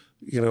 Mm-hmm.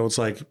 You know, it's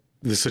like,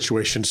 the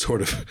situation sort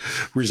of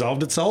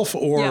resolved itself,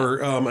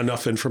 or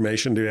enough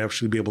information to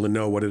actually be able to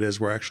know what it is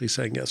we're actually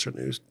saying yes or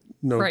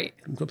no. Right.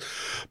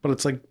 But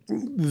it's like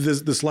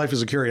this life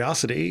is a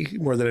curiosity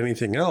more than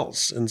anything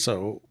else. And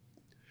so,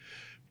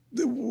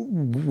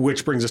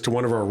 which brings us to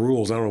one of our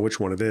rules. I don't know which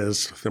one it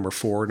is, number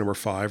 4, number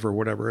 5, or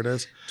whatever it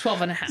is.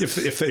 12 and a half.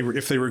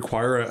 If they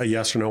require a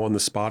yes or no on the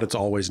spot, it's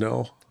always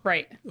no.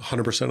 Right.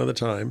 100% of the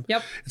time.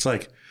 Yep. It's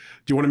like, do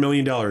you want $1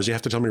 million? You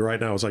have to tell me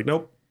right now. It's like,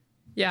 nope.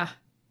 Yeah.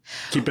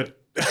 Keep it.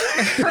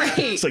 Right.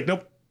 It's like,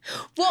 nope.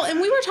 Well,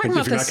 and we were talking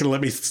about this.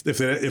 If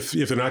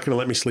they're not going to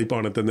let me sleep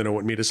on it, then they don't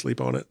want me to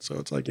sleep on it. So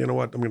it's like, you know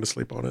what? I'm going to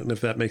sleep on it. And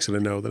if that makes it a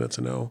no, then it's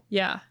a no.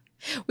 Yeah.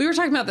 We were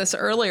talking about this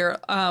earlier.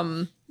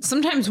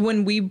 Sometimes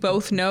when we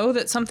both know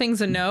that something's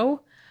a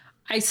no,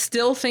 I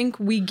still think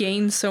we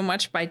gain so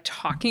much by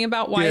talking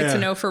about why it's a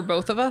no for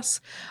both of us.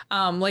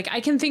 Like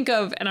I can think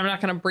of, and I'm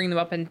not going to bring them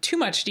up in too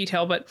much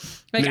detail, but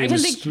like names I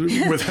can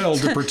think withheld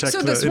to protect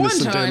so the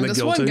innocent and the this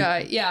guilty. one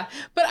guy, yeah.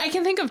 But I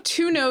can think of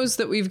 2 no's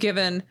that we've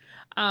given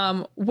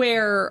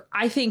where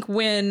I think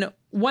when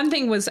one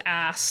thing was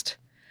asked,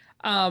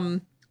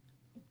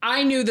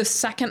 I knew the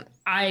second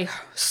I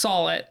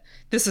saw it,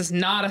 this is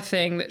not a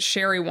thing that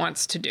Sherry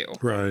wants to do.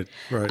 Right.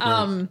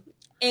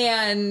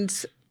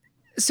 And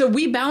so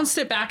we bounced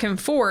it back and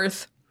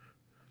forth.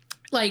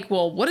 like,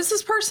 well, what is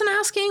this person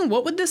asking?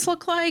 What would this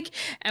look like?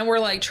 And we're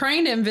like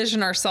trying to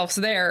envision ourselves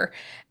there.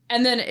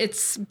 And then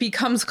it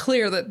becomes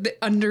clear that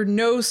under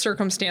no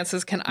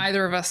circumstances can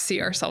either of us see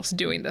ourselves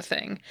doing the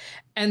thing.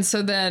 And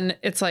so then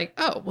it's like,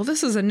 oh, well,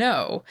 this is a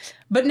no.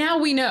 But now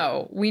we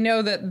know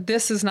that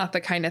this is not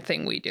the kind of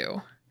thing we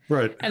do.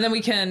 Right. And then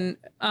we can,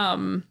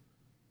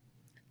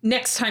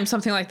 next time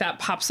something like that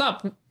pops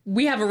up,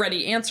 we have a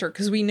ready answer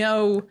because we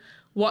know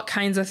what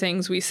kinds of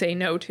things we say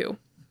no to.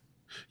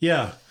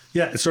 Yeah.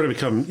 Yeah. It's sort of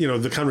become,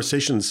 the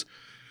conversations,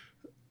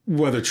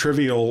 whether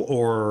trivial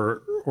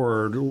or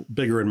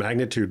bigger in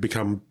magnitude,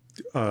 become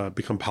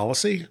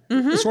policy,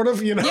 sort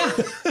of, Yeah.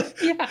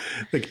 Yeah.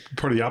 like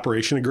part of the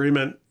operation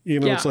agreement.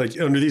 It's like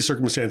under these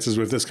circumstances,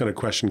 if this kind of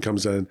question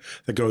comes in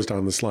that goes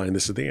down this line,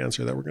 this is the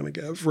answer that we're going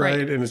to give,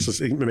 right? And it's just,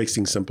 it makes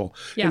things simple.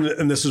 Yeah.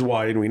 And this is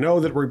why, and we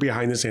know that we're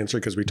behind this answer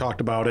because we talked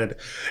about it,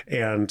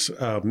 and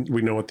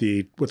we know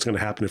what's going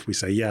to happen if we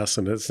say yes,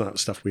 and it's not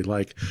stuff we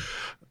like.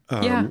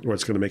 Or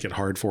it's going to make it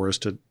hard for us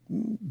to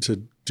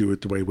do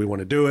it the way we want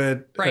to do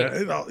it.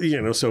 Right.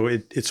 So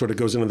it sort of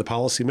goes into the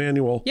policy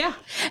manual. Yeah.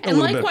 And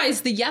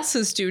likewise, the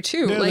yeses do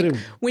too. Yeah, like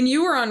when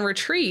you were on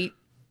retreat,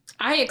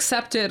 I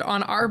accepted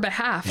on our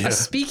behalf a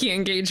speaking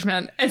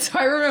engagement. And so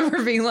I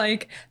remember being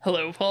like,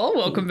 hello, Paul,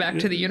 welcome back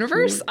to the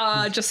universe.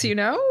 Just so you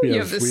know, you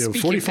have this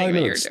speaking 45 thing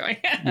minutes that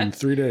you're doing. in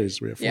 3 days.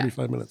 We have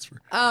 45 minutes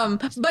for.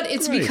 But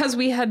it's because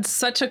we had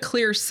such a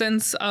clear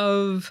sense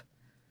of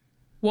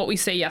what we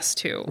say yes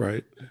to.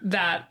 Right.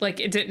 That like,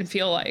 it didn't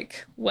feel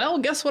like, well,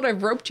 guess what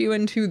I've roped you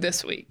into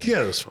this week.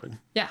 Yeah, it was fine.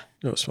 Yeah.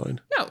 It was fine.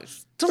 No, it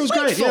was It was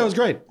great. Yeah, it was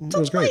great. It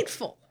was great.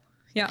 Delightful.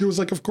 Yeah. It was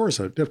like, of course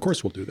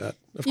we'll do that.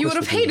 You would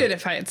have hated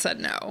if I had said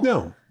no.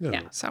 No.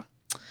 Yeah. So.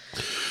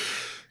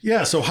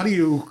 Yeah. So how do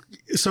you?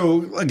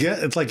 So again,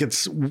 it's like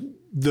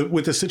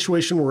with the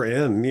situation we're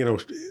in.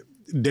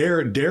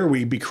 Dare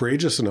we be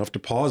courageous enough to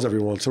pause every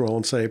once in a while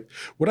and say,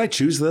 would I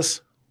choose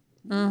this?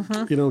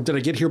 Mm-hmm. Did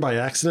I get here by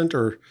accident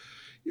or?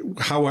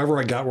 However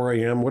I got where I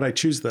am, would I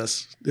choose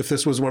this? If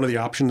this was one of the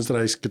options that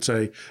I could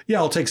say, yeah,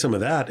 I'll take some of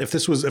that.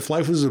 If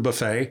life was a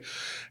buffet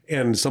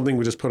and something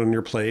we just put on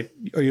your plate,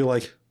 are you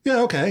like,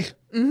 yeah, okay,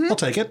 I'll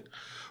take it?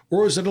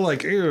 Or is it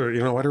like, ew,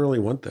 I don't really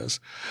want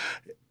this?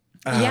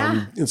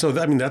 And so,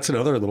 that's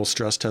another little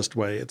stress test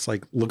way. It's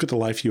like, look at the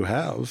life you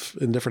have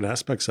in different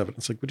aspects of it.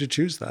 It's like, would you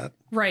choose that?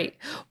 Right.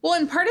 Well,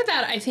 and part of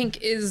that, I think,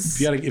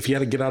 is... If you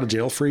had a get out of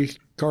jail free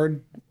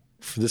card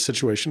for this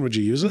situation, would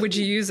you use it? Would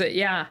you use it?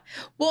 Yeah.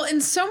 Well,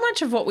 and so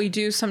much of what we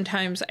do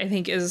sometimes, I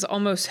think, is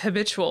almost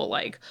habitual.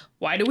 Like,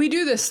 why do we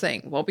do this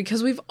thing? Well,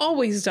 because we've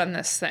always done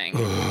this thing.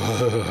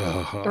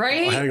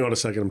 Right? Hang on a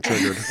second. I'm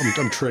triggered.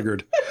 I'm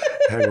triggered.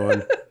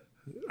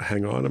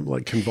 Hang on. I'm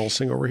like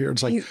convulsing over here.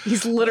 It's like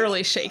he's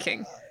literally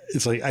shaking.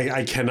 It's like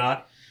I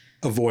cannot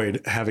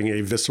avoid having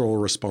a visceral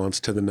response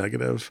to the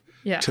negative,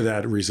 to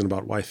that reason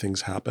about why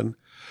things happen.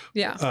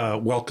 Yeah.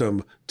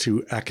 Welcome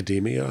to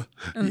academia.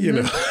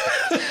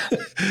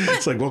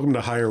 It's like, welcome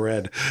to higher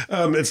ed.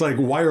 It's like,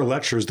 why are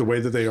lectures the way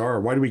that they are?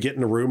 Why do we get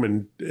in a room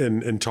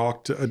and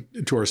talk to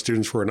our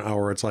students for an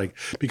hour? It's like,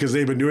 because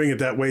they've been doing it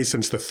that way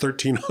since the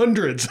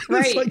 1300s.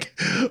 Right. It's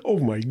like, oh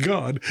my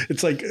God.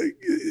 It's like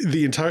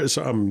the entire,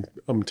 so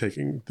I'm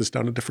taking this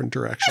down a different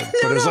direction.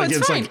 But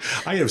it's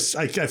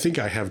like, I think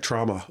I have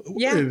trauma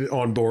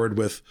on board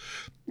with,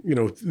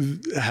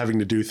 having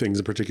to do things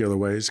in particular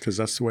ways, because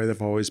that's the way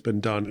they've always been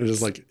done. It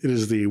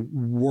is the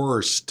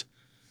worst,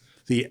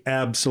 the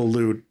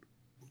absolute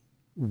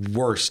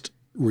worst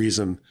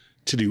reason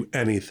to do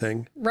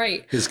anything.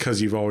 Right. Is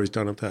because you've always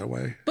done it that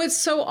way. But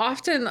so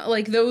often,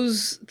 like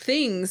those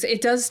things,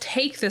 it does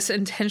take this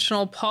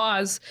intentional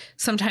pause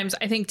sometimes,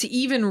 I think, to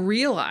even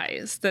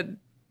realize that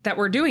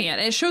we're doing it.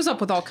 And it shows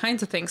up with all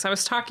kinds of things. I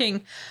was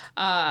talking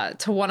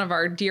to one of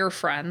our dear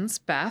friends,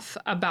 Beth,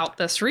 about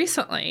this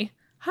recently.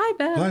 Hi,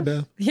 Beth. Hi,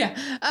 Beth.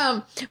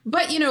 Yeah.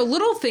 But,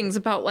 little things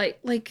about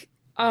like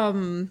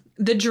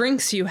the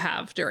drinks you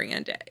have during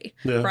a day,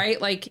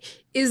 right? Like,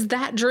 is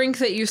that drink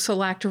that you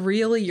select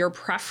really your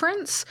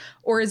preference,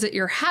 or is it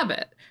your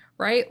habit,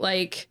 right?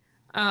 Like,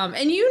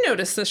 and you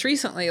noticed this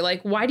recently,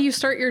 like, why do you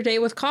start your day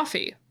with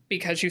coffee?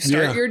 Because you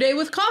start your day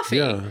with coffee.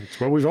 Yeah,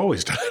 it's what we've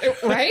always done.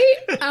 Right?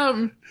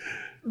 And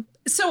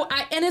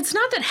it's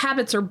not that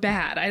habits are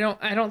bad. I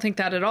don't think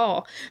that at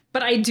all.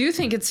 But I do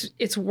think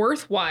it's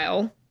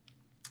worthwhile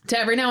to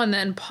every now and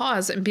then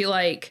pause and be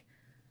like,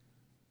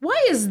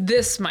 why is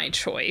this my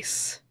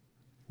choice?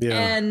 Yeah.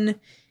 And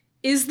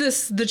is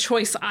this the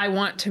choice I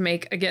want to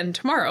make again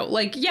tomorrow?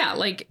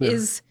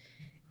 Is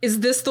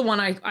this the one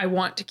I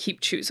want to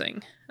keep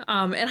choosing?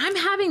 And I'm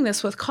having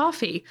this with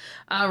coffee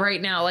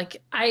right now.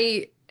 Like,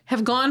 I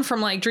have gone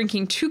from like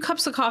drinking 2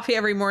 cups of coffee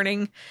every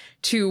morning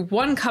to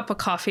 1 cup of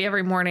coffee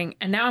every morning.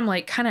 And now I'm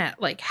like kind of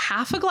like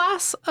half a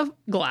glass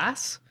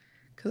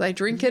because I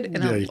drink it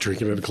in you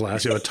drink it in a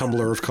glass. You have a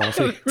tumbler of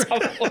coffee.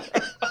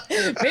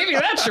 Maybe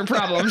that's your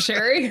problem,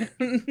 Sherry.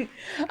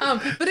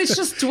 But it's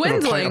just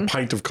dwindling. A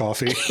pint of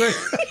coffee. Yeah,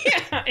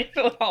 I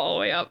fill it all the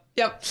way up.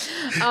 Yep.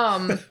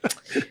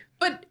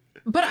 But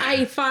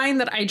I find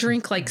that I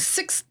drink like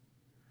 6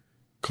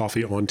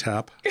 coffee on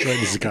tap. Right?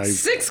 This guy,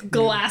 6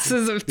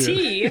 glasses of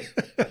tea,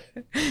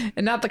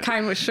 and not the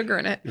kind with sugar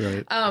in it.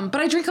 Right.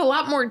 But I drink a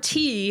lot more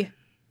tea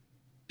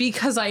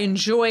because I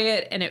enjoy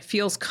it and it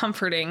feels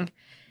comforting.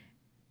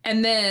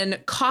 And then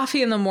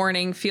coffee in the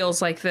morning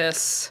feels like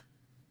this,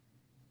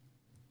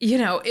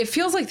 it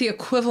feels like the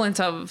equivalent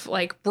of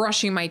like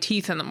brushing my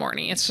teeth in the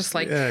morning. It's just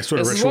like,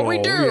 sort of this ritual. is what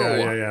we do.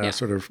 Yeah.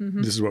 Sort of,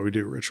 this is what we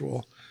do,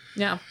 ritual.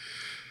 Yeah.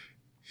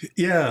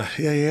 Yeah.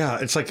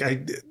 It's like,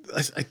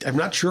 I'm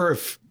not sure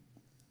if,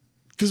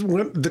 because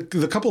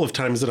the couple of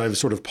times that I've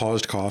sort of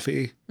paused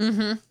coffee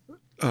in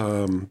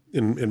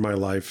my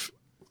life,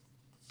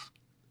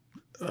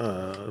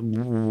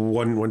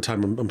 one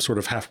time I'm sort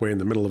of halfway in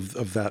the middle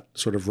of that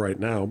sort of right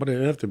now, but I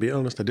have to be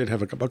honest, I did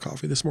have a cup of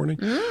coffee this morning.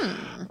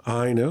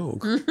 I know,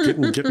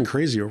 getting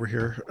crazy over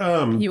here.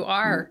 You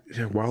are.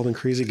 Yeah, wild and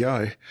crazy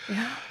guy.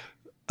 Yeah.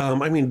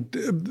 I mean,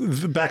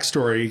 the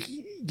backstory,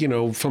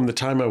 from the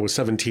time I was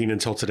 17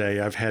 until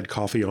today, I've had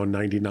coffee on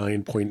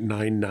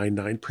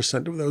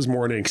 99.999% of those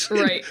mornings.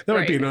 Right. That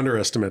might be an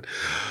underestimate.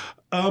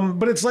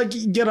 But it's like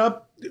you get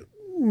up,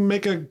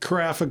 make a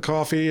carafe of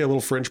coffee, a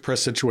little French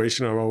press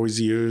situation I've always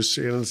used.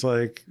 And it's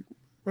like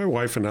my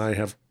wife and I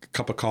have a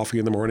cup of coffee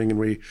in the morning and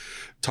we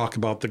talk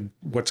about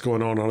what's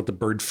going on at the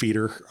bird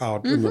feeder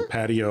out in the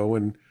patio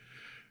and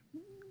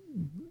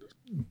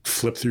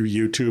flip through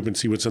YouTube and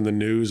see what's in the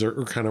news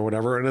or kind of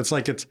whatever. And it's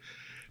like,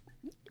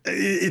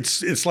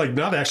 it's like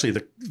not actually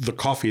the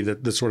coffee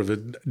that sort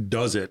of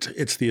does it.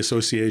 It's the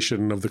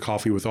association of the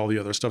coffee with all the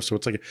other stuff. So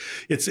it's like,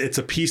 it's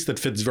a piece that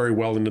fits very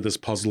well into this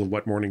puzzle of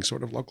what mornings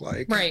sort of look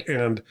like. Right.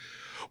 And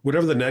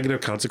whatever the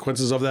negative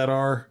consequences of that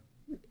are,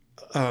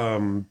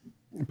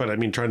 but I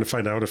mean, trying to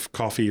find out if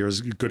coffee is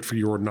good for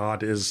you or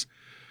not is,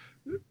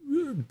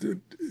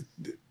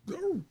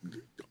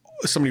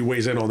 somebody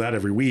weighs in on that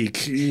every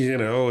week.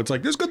 It's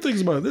like, there's good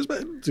things about it. There's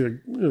bad,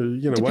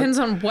 Depends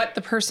on what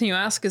the person you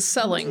ask is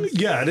selling.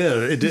 Yeah, it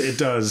is. It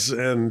does.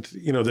 And,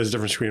 there's a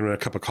difference between a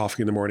cup of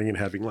coffee in the morning and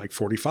having like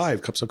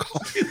 45 cups of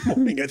coffee in the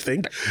morning, I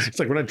think. It's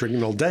like we're not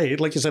drinking all day.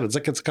 Like you said, it's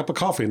a cup of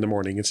coffee in the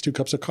morning. It's 2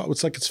 cups of coffee.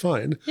 It's like, it's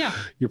fine. Yeah.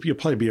 You'll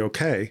probably be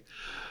okay.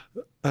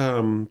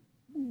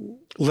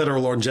 Let our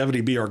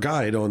longevity be our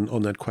guide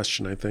on that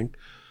question, I think.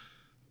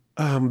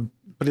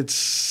 But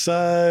it's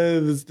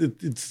not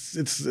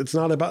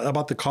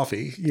about the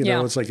coffee,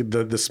 It's like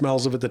the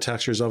smells of it, the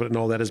textures of it, and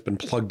all that has been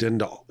plugged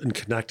into and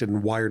connected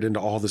and wired into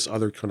all this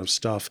other kind of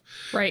stuff,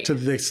 right? To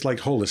this like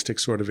holistic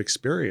sort of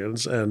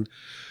experience. And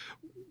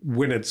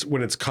when it's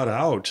cut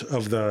out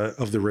of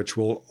the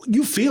ritual,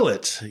 you feel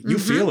it. You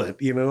feel it.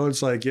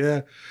 It's like,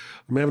 yeah,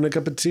 I'm having a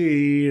cup of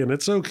tea and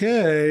it's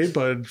okay,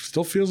 but it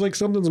still feels like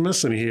something's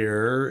missing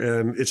here.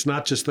 And it's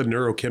not just the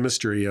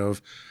neurochemistry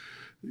of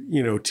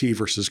tea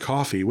versus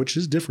coffee, which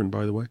is different,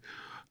 by the way.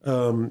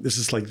 This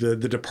is like the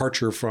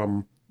departure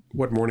from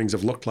what mornings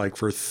have looked like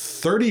for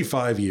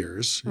 35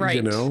 years,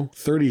 right.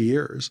 30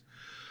 years.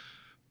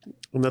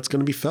 And that's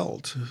going to be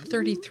felt.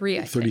 33,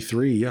 I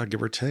 33, yeah,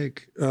 give or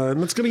take.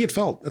 And that's going to get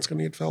felt.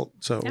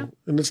 So, yeah.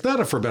 And it's not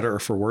a for better or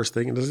for worse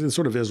thing. It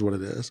sort of is what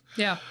it is.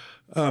 Yeah.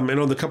 And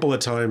on the couple of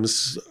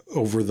times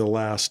over the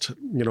last,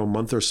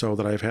 month or so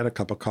that I've had a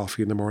cup of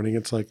coffee in the morning,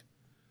 it's like,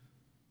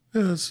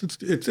 yeah,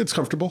 it's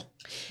comfortable.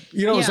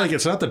 It's like,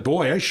 it's not that,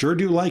 boy, I sure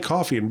do like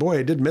coffee and boy,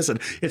 I did miss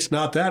it. It's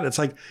not that. It's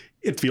like,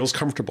 it feels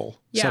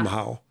comfortable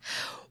somehow.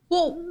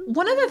 Well,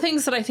 one of the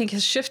things that I think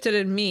has shifted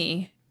in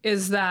me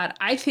is that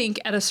I think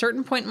at a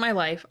certain point in my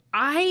life,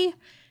 I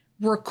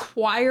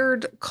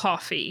required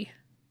coffee.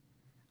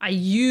 I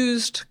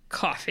used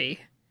coffee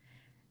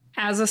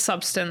as a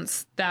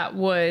substance that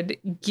would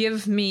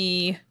give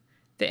me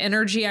the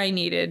energy I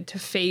needed to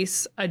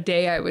face a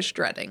day I was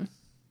dreading.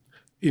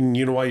 And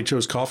you know why you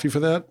chose coffee for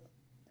that?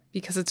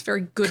 Because it's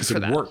very good for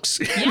that. It works.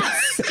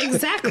 Yes,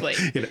 exactly.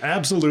 It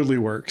absolutely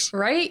works.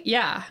 Right?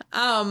 Yeah.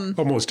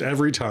 Almost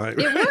every time.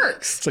 It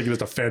works. It's like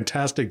it's a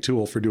fantastic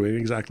tool for doing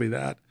exactly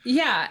that.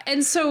 Yeah.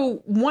 And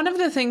so one of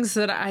the things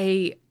that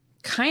I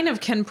kind of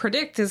can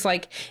predict is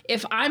like,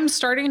 if I'm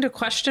starting to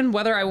question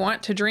whether I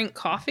want to drink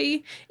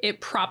coffee,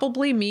 it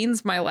probably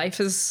means my life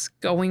is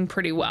going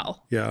pretty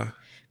well. Yeah.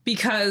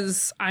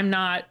 Because I'm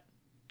not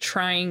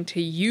trying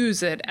to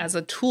use it as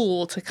a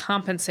tool to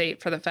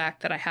compensate for the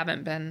fact that I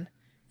haven't been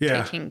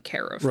taking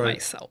care of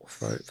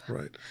myself.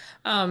 Right.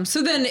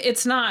 So then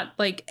it's not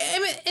like,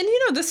 and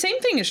the same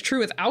thing is true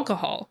with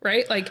alcohol,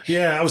 right? Like,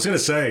 yeah, I was going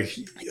to say,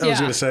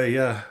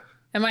 yeah.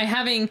 Am I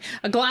having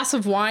a glass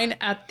of wine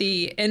at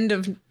the end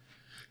of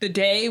the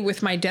day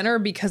with my dinner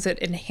because it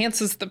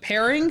enhances the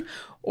pairing?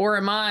 Or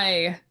am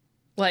I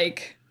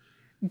like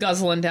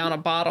guzzling down a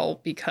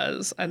bottle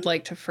because I'd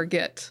like to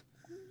forget?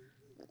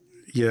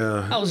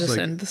 Yeah. I'll just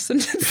end the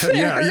sentence there.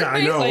 Yeah,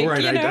 I know, like,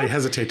 right? I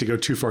hesitate to go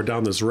too far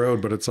down this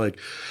road, but it's like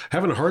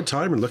having a hard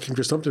time and looking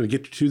for something to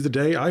get you through the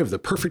day. I have the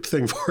perfect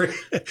thing for it.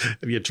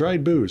 Have you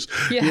tried booze?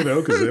 Yeah.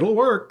 Because it'll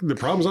work. The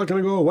problem's not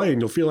going to go away and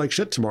you'll feel like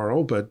shit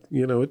tomorrow, but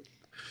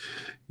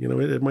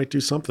it might do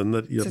something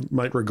that you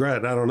might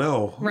regret. I don't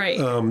know. Right.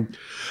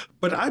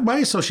 But my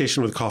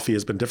association with coffee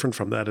has been different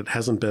from that. It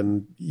hasn't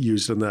been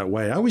used in that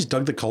way. I always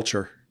dug the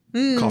culture.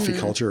 coffee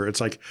culture.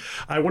 It's like,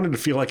 I wanted to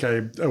feel like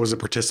I was a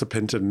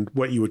participant in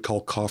what you would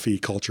call coffee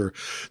culture.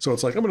 So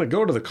it's like, I'm going to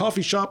go to the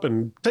coffee shop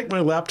and take my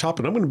laptop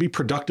and I'm going to be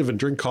productive and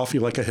drink coffee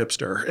like a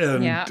hipster.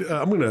 And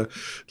I'm going to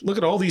look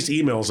at all these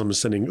emails I'm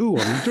sending. Ooh,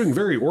 I'm doing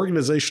very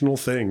organizational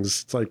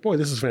things. It's like, boy,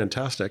 this is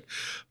fantastic.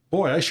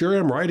 Boy, I sure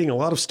am writing a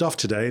lot of stuff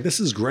today. This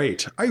is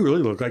great. I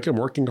really look like I'm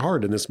working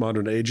hard in this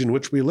modern age in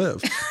which we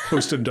live.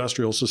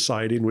 Post-industrial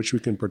society in which we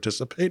can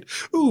participate.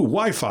 Ooh,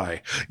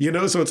 Wi-Fi.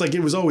 So it's like,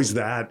 it was always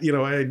that.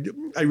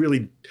 I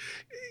really,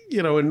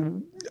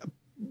 in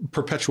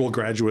perpetual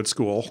graduate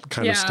school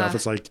kind of stuff.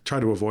 It's like, try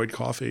to avoid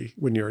coffee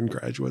when you're in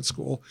graduate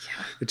school.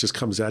 Yeah. It just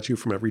comes at you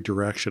from every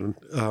direction.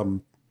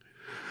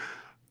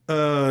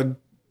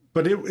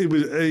 But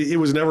it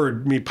was never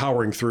me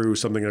powering through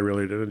something I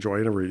really did enjoy.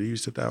 I never really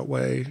used it that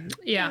way.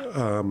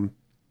 Yeah.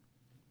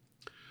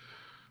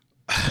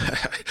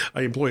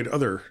 I employed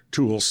other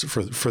tools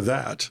for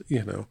that.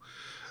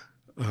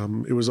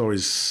 It was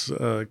always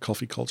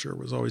coffee culture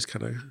was always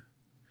kind of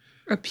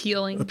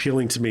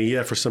appealing to me.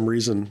 Yeah, for some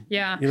reason.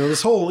 Yeah.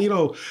 This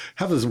whole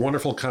have this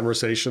wonderful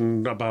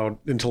conversation about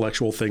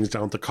intellectual things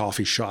down at the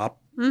coffee shop.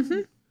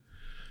 Mm-hmm.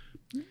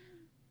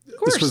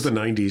 This was the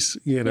 90s,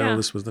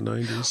 this was the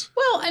 90s.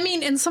 Well, I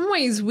mean, in some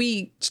ways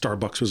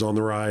Starbucks was on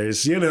the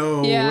rise,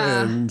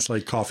 and it's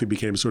like coffee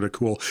became sort of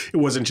cool. It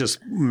wasn't just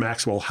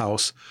Maxwell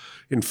House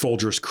and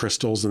Folgers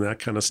crystals and that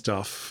kind of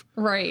stuff.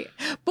 Right.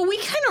 But we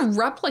kind of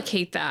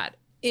replicate that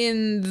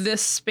in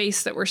this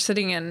space that we're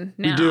sitting in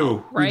now. We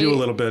do. Right? We do a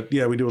little bit.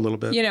 Yeah, we do a little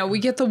bit. We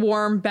get the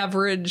warm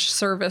beverage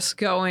service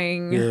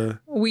going. Yeah.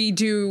 We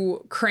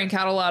do crank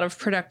out a lot of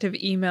productive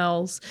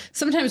emails.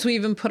 Sometimes we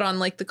even put on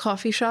like the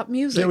coffee shop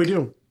music. Yeah, we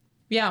do.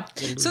 Yeah.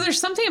 So there's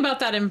something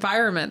about that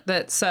environment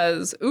that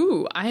says,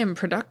 ooh, I am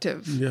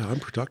productive. Yeah, I'm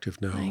productive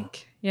now.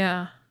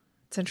 Yeah.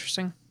 It's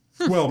interesting.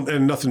 Well,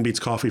 and nothing beats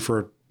coffee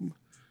for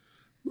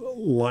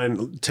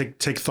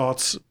take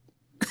thoughts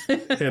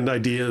and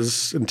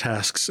ideas and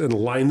tasks and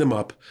line them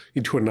up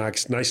into a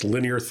nice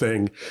linear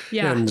thing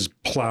and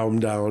just plow them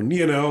down.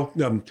 It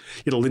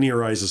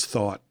linearizes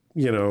thought.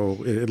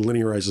 It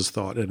linearizes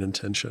thought and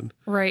intention.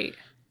 Right.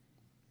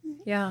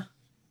 Yeah.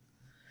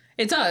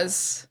 It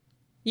does.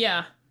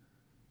 Yeah.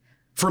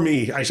 For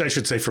me, I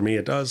should say for me,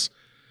 it does.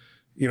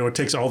 It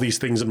takes all these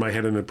things in my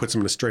head and it puts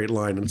them in a straight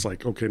line. And it's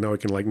like, okay, now I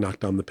can knock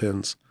down the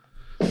pins.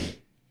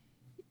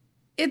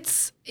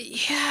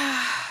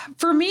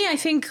 For me, I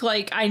think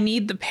I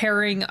need the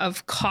pairing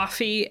of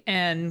coffee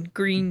and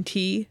green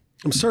tea.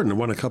 I'm starting to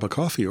want a cup of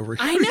coffee over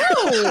here.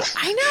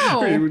 I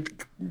know.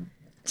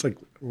 It's like,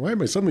 why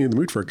am I suddenly in the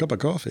mood for a cup of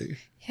coffee?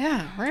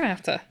 Yeah, we're going to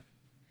have to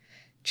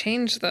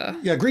change the...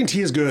 Yeah, green tea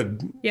is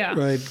good. Yeah.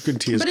 Right, green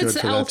tea is good for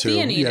that too.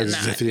 But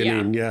it's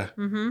L-theanine yeah.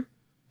 Mm-hmm.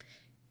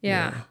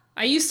 Yeah.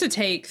 I used to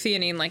take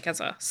theanine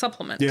as a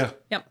supplement. Yeah.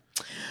 Yep.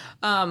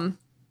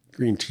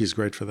 Green tea is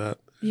great for that.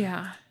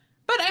 Yeah.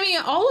 But I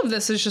mean, all of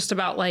this is just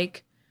about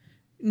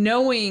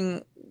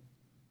knowing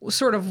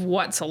sort of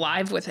what's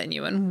alive within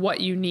you and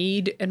what you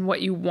need and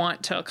what you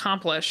want to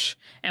accomplish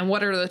and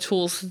what are the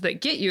tools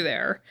that get you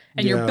there.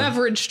 And your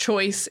beverage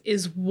choice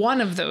is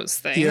one of those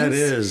things. Yeah, it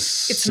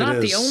is. It's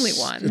not the only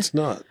one. It's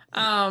not.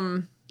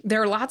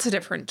 There are lots of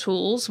different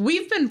tools.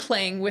 We've been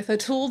playing with a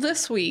tool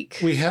this week.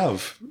 We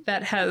have.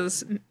 That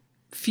has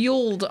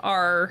fueled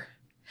our...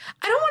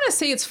 I don't want to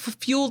say it's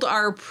fueled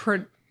our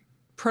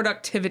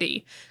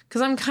productivity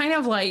because I'm kind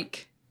of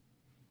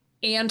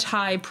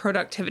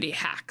anti-productivity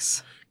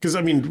hacks. Because,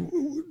 I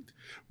mean,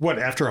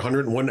 after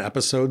 101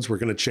 episodes, we're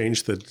going to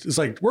change it's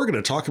we're going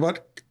to talk about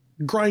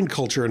grind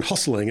culture and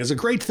hustling is a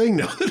great thing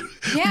now. We've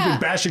been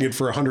bashing it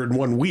for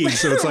 101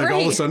 weeks. So it's right.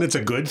 All of a sudden it's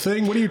a good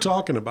thing. What are you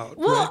talking about?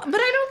 Well, right?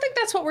 But I don't think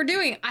that's what we're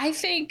doing. I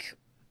think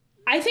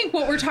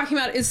what we're talking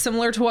about is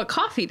similar to what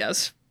coffee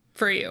does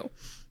for you.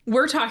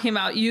 We're talking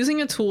about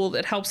using a tool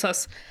that helps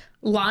us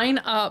line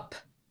up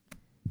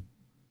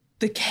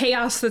the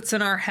chaos that's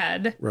in our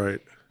head.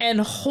 Right.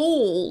 And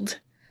hold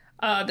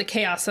the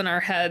chaos in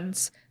our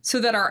heads so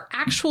that our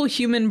actual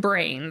human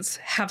brains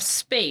have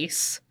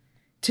space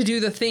to do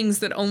the things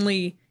that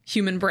only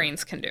human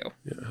brains can do.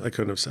 Yeah, I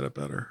couldn't have said it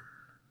better.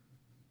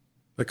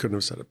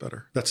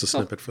 That's a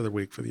snippet for the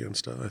week for the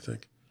Insta, I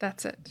think.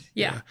 That's it.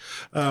 Yeah.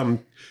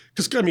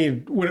 Because, I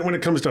mean, when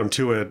it comes down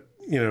to it,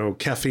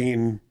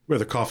 caffeine,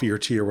 whether coffee or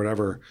tea or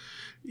whatever,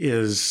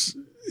 is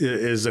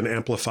an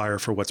amplifier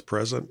for what's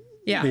present.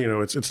 Yeah.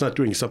 It's not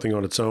doing something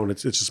on its own.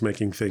 It's just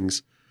making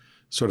things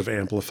sort of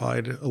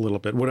amplified a little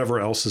bit. Whatever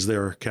else is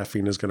there,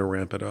 caffeine is going to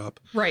ramp it up.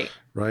 Right.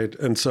 Right.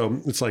 And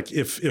so it's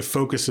if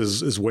focus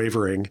is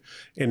wavering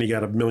and you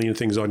got a million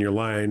things on your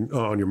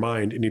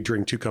mind and you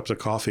drink 2 cups of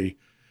coffee,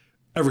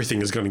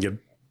 everything is going to get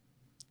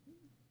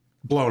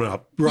blown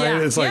up. Right.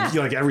 Yeah. It's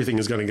everything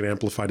is going to get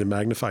amplified and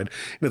magnified.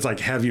 And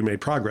it's have you made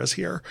progress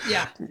here?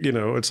 Yeah.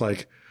 It's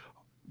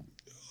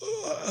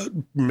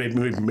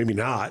maybe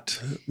not.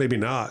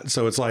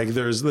 So it's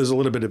there's a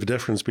little bit of a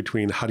difference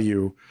between how do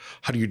you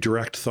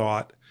direct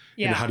thought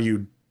and how do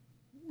you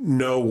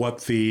know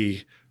what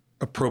the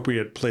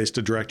appropriate place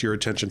to direct your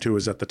attention to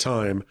is at the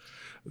time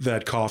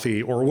that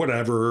coffee or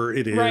whatever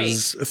it is,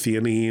 Right.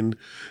 theanine,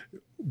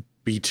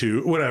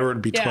 B2, whatever,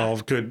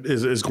 B12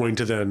 is going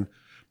to then,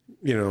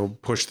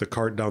 push the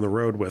cart down the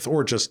road with,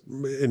 or just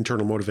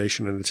internal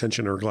motivation and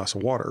attention or a glass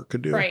of water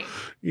could do, Right.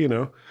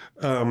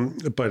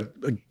 But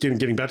again,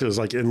 getting back to this,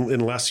 like,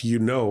 unless you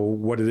know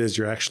what it is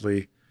you're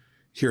actually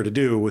here to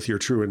do with your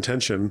true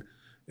intention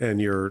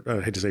and your,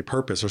 I hate to say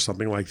purpose or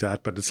something like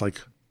that, but it's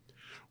like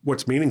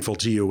what's meaningful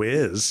to you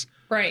is,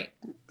 Right.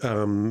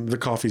 the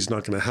coffee's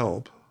not going to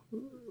help,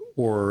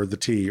 or the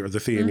tea or the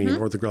theanine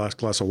or the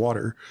glass of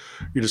water.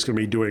 You're just going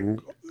to be doing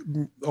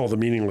all the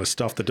meaningless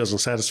stuff that doesn't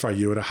satisfy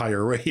you at a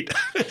higher rate.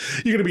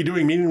 You're going to be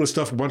doing meaningless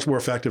stuff much more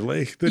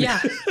effectively than, Yeah.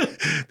 than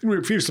we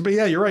were previously. But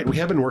yeah, you're right. We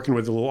have been working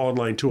with a little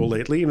online tool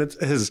lately, and it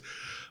has,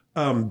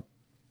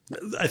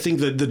 I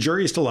think that the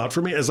jury is still out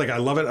for me. It's like, I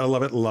love it. I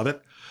love it. Love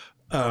it.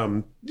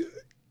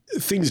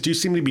 Things do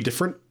seem to be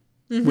different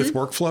with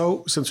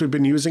workflow since we've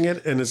been using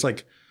it. And it's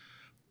like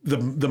the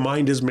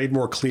mind is made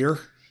more clear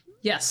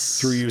Yes.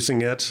 through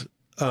using it.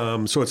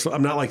 So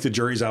I'm not like the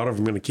jury's out if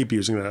I'm going to keep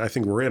using it. I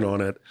think we're in on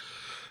it.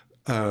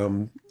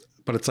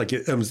 But it's like,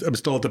 I'm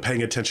still at the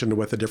paying attention to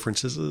what the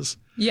differences is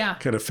Yeah.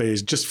 kind of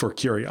phase, just for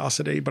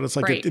curiosity. But it's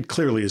like, Right. it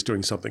clearly is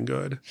doing something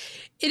good.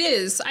 It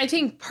is. I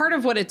think part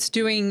of what it's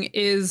doing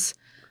is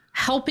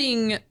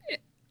helping,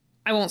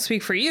 I won't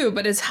speak for you,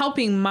 but is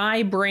helping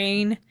my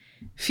brain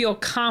feel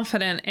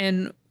confident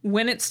in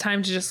when it's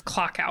time to just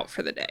clock out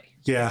for the day.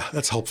 Yeah,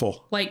 that's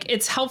helpful. Like,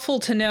 it's helpful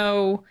to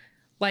know,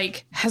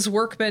 like, has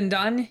work been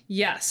done?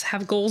 Yes.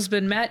 Have goals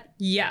been met?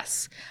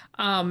 Yes.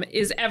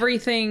 Is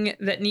everything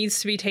that needs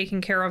to be taken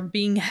care of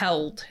being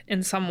held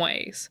in some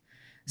ways,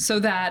 so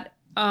that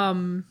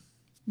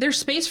there's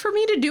space for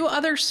me to do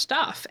other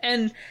stuff?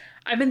 And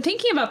I've been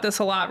thinking about this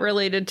a lot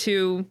related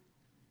to,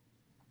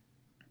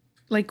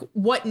 like,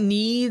 what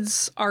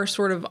needs are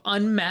sort of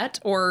unmet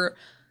or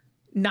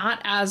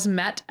not as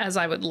met as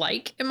I would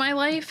like in my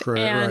life.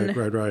 And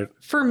Right.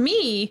 for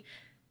me,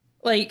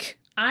 like,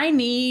 I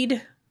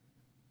need,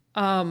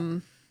 I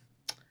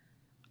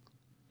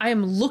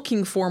am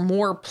looking for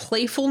more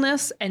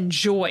playfulness and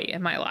joy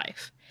in my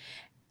life.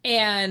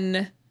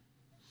 And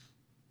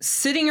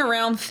sitting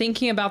around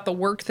thinking about the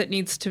work that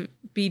needs to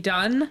be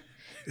done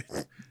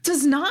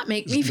does not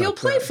make me feel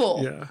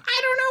playful. Yeah.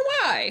 I don't know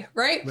why,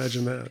 right?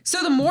 Imagine that.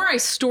 So the more I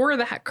store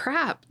that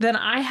crap, then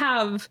I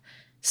have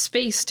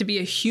space to be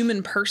a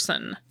human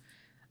person.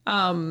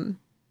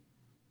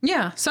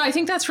 Yeah. So I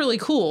think that's really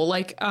cool.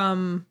 Like,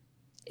 I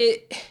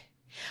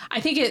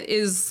think it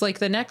is like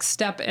the next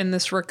step in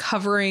this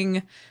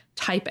recovering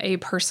type A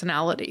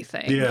personality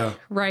thing. Yeah.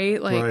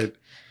 Right? Like, Right.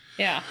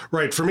 yeah.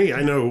 Right. For me,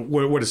 I know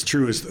what is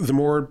true is the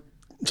more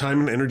time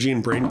and energy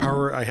and brain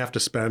power I have to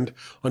spend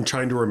on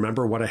trying to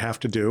remember what I have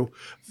to do,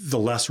 the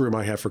less room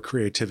I have for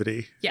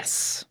creativity.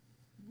 Yes.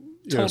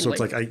 So it's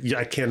like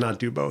I cannot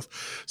do both.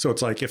 So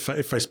it's like if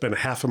I spend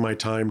half of my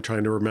time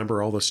trying to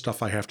remember all the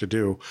stuff I have to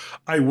do,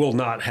 I will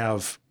not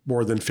have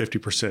more than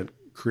 50%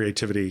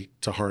 creativity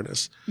to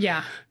harness.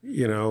 Yeah.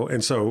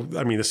 And so,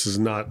 I mean, this is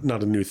not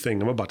a new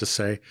thing I'm about to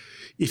say.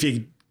 If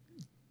you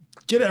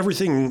get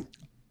everything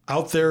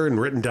out there and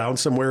written down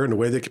somewhere in a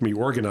way that can be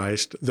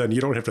organized, then you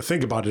don't have to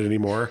think about it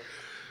anymore.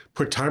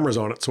 Put timers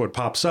on it so it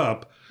pops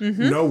up.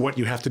 Know what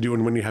you have to do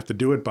and when you have to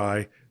do it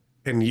by,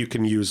 and you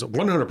can use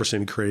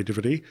 100%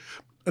 creativity,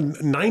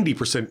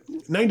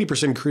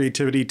 90%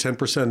 creativity,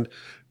 10%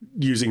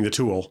 using the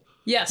tool.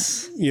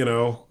 Yes.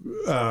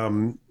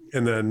 And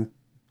then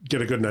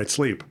get a good night's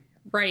sleep.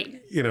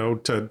 Right.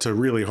 To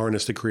really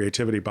harness the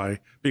creativity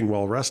by being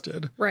well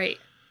rested. Right.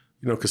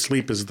 Because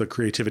sleep is the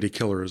creativity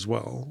killer as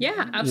well.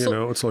 Yeah,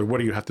 absolutely. It's like, what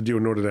do you have to do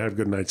in order to have a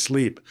good night's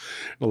sleep?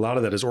 And a lot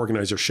of that is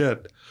organize your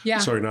shit. Yeah.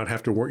 So you're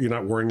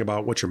not worrying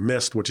about what you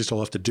missed, what you still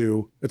have to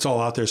do. It's all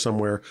out there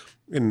somewhere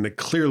in a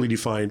clearly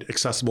defined,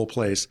 accessible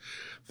place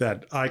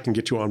that I can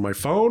get to on my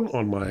phone,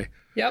 on my,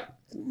 Yep.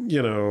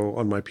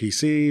 on my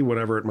PC,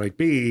 whatever it might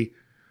be,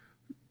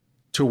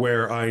 to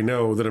where I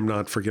know that I'm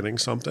not forgetting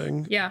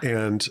something. Yeah.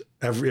 And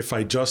if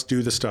I just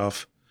do the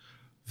stuff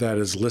that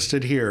is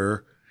listed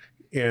here,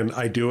 and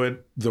I do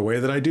it the way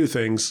that I do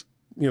things,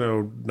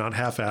 not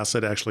half-ass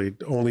it, actually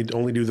only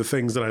do the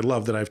things that I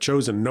love, that I've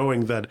chosen,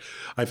 knowing that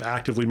I've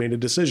actively made a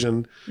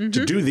decision to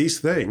do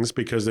these things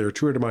because they're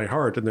true to my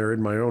heart and they're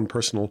in my own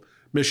personal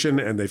mission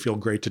and they feel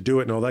great to do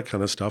it and all that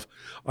kind of stuff.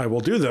 I will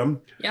do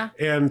them. Yeah.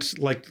 And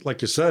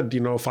like you said,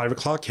 5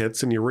 o'clock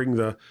hits and you ring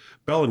the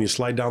bell and you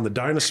slide down the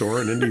dinosaur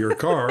and into your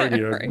car and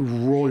you Right.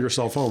 roll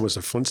yourself home as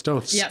the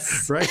Flintstones.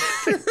 Yes. Right?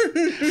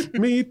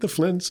 Meet the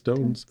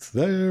Flintstones.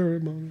 They're a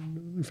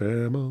modern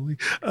family.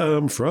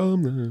 I'm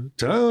from the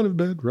town of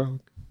Bedrock.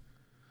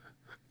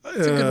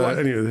 It's a good one.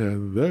 Anyway,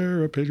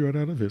 they're a page right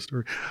out of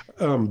history.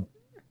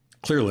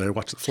 Clearly, I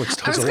watched the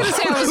Flintstones I was a going lot.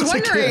 to say, I was when a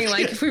wondering, kid.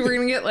 like, if we were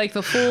going to get, like,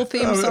 the full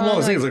theme I song.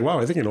 was thinking, wow,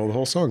 I think you know the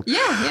whole song.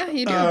 Yeah,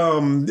 you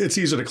do. It's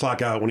easy to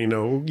clock out when you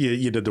know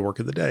you did the work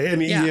of the day,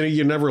 and Yeah.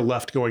 you never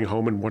left going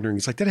home and wondering.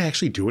 It's like, did I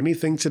actually do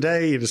anything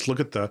today? You just look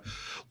at the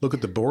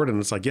board,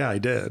 and it's like, yeah, I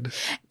did.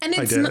 And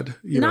I it's did. not,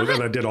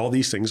 And I did all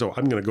these things. So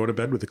I'm going to go to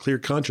bed with a clear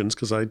conscience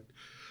because I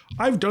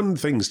I've done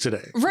things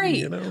today. Right.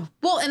 You know?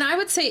 Well, and I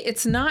would say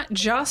it's not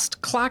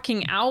just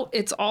clocking out.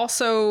 It's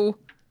also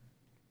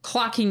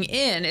clocking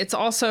in. It's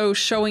also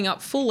showing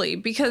up fully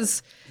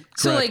because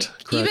Correct.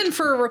 Even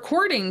for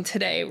recording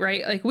today,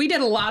 right? Like we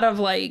did a lot of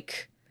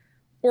like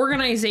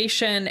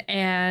organization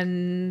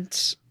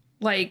and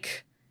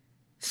like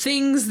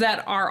things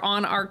that are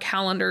on our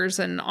calendars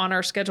and on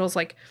our schedules.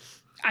 Like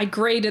I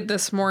graded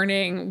this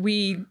morning.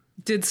 We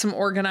did some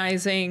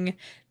organizing.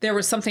 There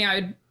was something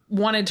I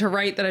wanted to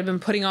write that I've been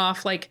putting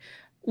off. Like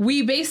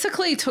we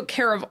basically took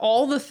care of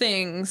all the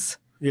things.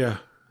 Yeah.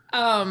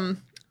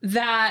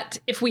 That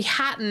if we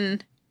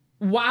hadn't,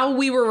 while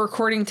we were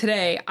recording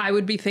today, I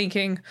would be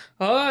thinking,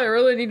 oh, I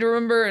really need to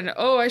remember, and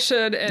oh, I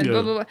should, and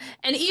blah, blah, blah.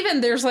 And even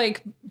there's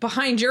like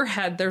behind your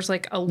head, there's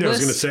like a list. I was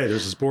going to say,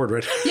 there's this board,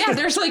 right? Yeah,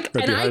 there's like,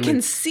 right and I can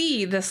me.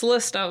 see this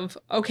list of,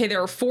 okay,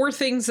 there are 4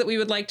 things that we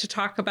would like to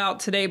talk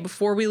about today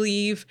before we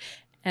leave.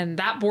 And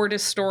that board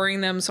is storing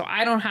them, so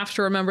I don't have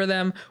to remember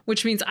them,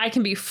 which means I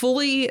can be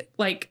fully,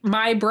 like,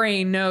 my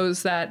brain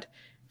knows that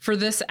for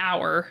this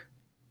hour,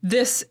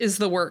 this is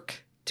the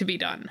work to be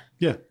done.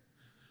 Yeah.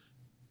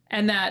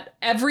 And that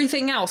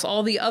everything else,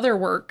 all the other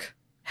work,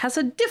 has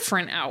a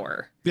different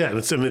hour. Yeah, and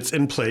it's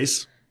in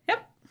place.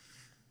 Yep.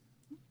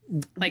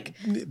 Like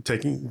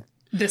taking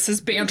this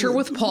is banter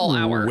with Paul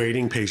hour.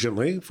 Waiting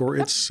patiently for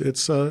its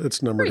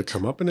number to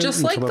come up, and just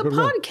it like come the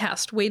up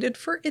podcast waited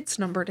for its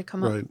number to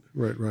come up.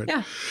 Right.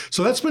 Yeah.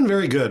 So that's been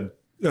very good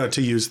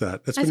to use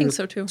that. I think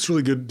so too. It's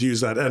really good to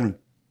use that, and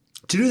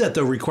to do that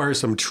though requires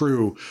some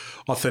true,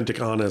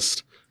 authentic,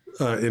 honest,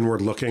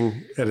 inward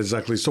looking at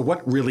exactly. So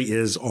what really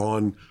is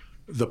on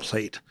the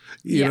plate?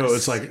 You know,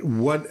 it's like,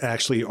 what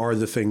actually are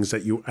the things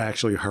that you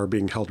actually are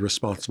being held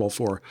responsible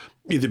for,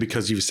 either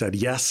because you've said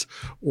yes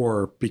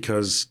or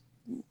because,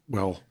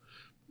 well,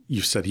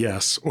 you said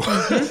yes.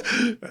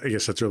 I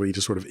guess that's really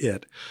just sort of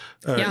it.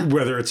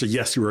 Whether it's a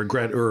yes you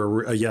regret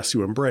or a yes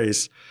you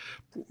embrace,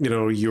 you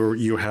know,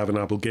 you have an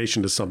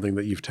obligation to something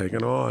that you've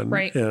taken on.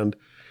 Right. And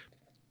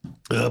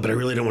but I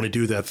really don't want to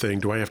do that thing.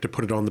 Do I have to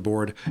put it on the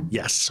board?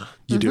 Yes,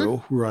 you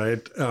do.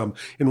 Right.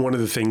 And one of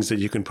the things that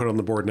you can put on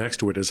the board next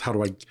to it is, how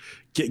do I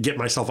get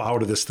myself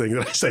out of this thing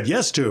that I said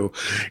yes to?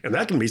 And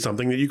that can be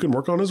something that you can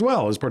work on as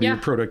well as part of your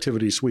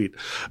productivity suite.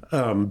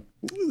 But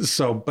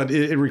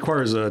it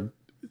requires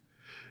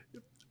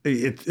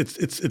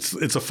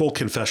it's a full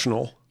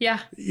confessional. Yeah.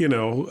 You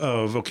know,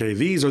 of, okay,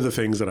 these are the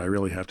things that I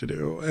really have to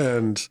do.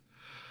 And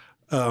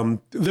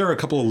there are a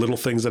couple of little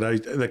things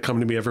that come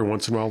to me every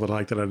once in a while that I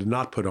like that I did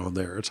not put on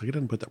there. It's like, I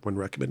didn't put that one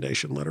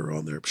recommendation letter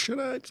on there. Should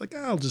I? It's like,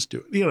 I'll just do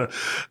it. You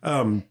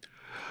know,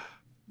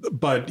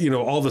 but you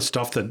know, all the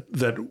stuff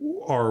that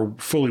are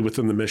fully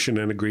within the mission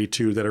and agreed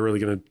to, that are really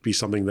going to be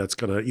something that's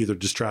going to either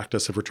distract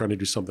us if we're trying to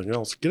do something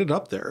else, get it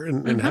up there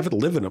and have it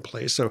live in a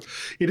place. So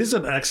it is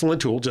an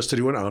excellent tool just to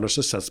do an honest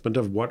assessment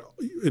of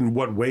in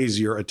what ways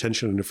your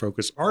attention and your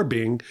focus are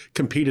being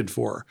competed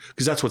for,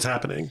 because that's what's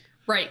happening.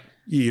 Right.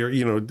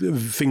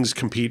 Things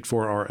compete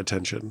for our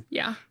attention.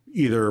 Yeah.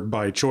 Either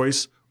by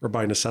choice or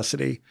by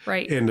necessity.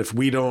 Right. And if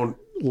we don't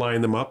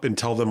line them up and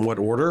tell them what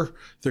order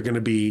they're going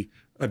to be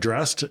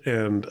addressed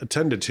and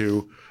attended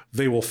to,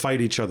 they will fight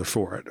each other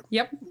for it.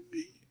 Yep.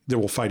 They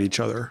will fight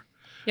each other.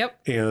 Yep.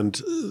 And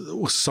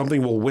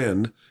something will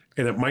win.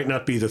 And it might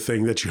not be the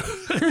thing that you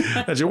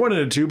that you wanted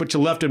it to, but you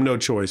left him no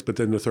choice but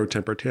then to throw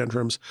temper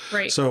tantrums.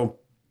 Right. So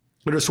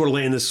we're just sort of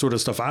laying this sort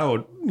of stuff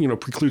out, you know,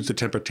 precludes the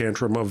temper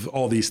tantrum of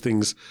all these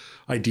things,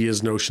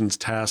 ideas, notions,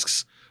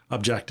 tasks,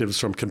 objectives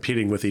from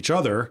competing with each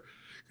other.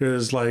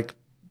 Because like,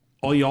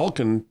 all y'all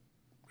can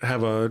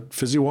have a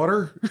fizzy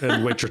water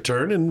and wait your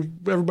turn, and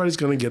everybody's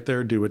going to get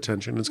their due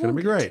attention. It's going to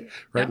be great.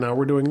 Right now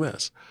we're doing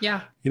this.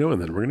 Yeah. You know,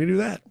 and then we're going to do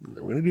that. And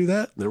then we're going to do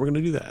that. And then we're going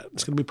to do that.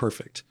 It's going to be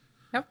perfect.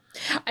 Yep.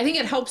 I think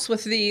it helps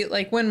with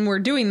when we're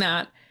doing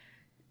that,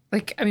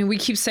 like, I mean, we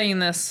keep saying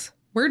this,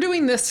 we're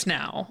doing this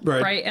now.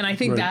 Right. And I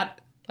think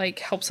that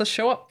helps us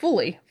show up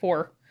fully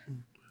for,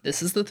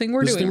 this is the thing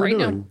we're doing right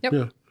now.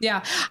 Yep.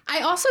 Yeah.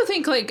 I also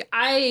think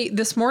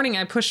this morning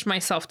I pushed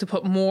myself to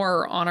put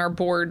more on our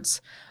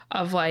boards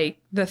of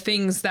the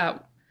things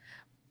that,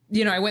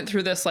 you know, I went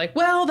through this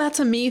well, that's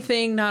a me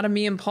thing, not a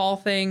me and Paul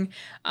thing.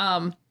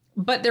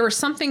 But there was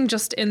something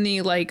just in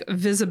the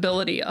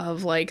visibility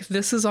of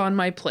this is on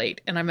my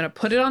plate, and I'm going to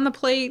put it on the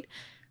plate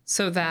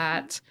so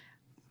that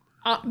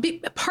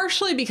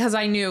partially because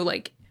I knew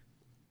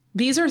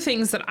these are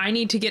things that I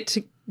need to get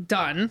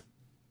done.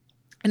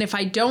 And if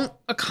I don't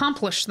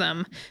accomplish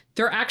them,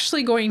 they're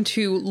actually going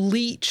to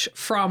leach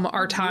from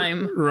our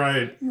time.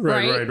 Right.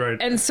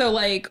 And so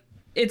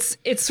it's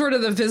sort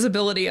of the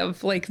visibility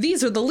of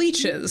these are the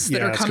leeches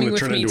that are coming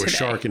with me today. Turn into a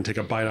shark and take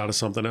a bite out of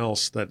something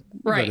else that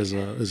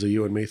is a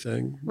you and me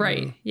thing.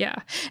 Right. Yeah.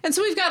 And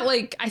so we've got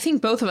I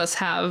think both of us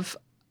have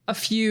a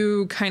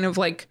few kind of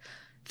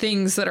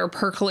things that are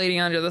percolating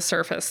under the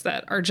surface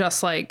that are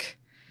just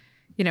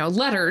you know,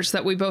 letters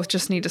that we both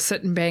just need to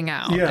sit and bang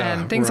out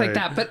and things like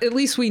that. But at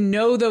least we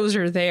know those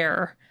are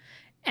there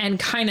and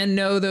kind of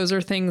know those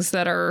are things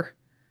that are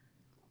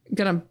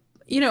going to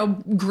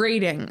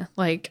grading.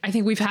 Like, I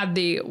think we've had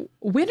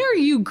when are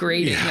you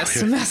grading this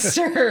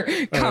semester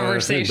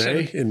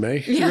conversation. In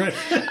May. Yeah.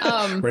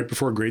 Right. Right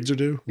before grades are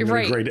due. You're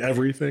right. Grade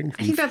everything.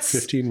 I think that's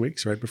 15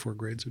 weeks right before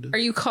grades are due. Are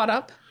you caught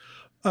up?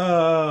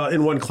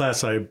 In one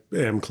class, I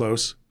am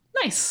close.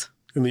 Nice.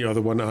 In the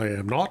other one, I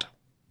am not.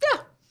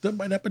 Yeah. That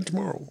might happen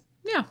tomorrow.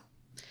 Yeah.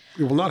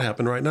 It will not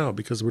happen right now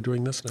because we're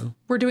doing this now.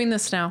 We're doing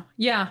this now.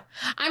 Yeah.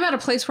 I'm at a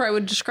place where I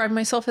would describe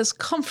myself as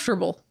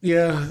comfortable.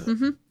 Yeah.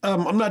 Mm-hmm.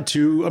 I'm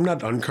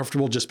not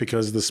uncomfortable just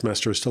because the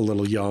semester is still a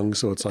little young.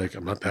 So it's like,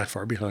 I'm not that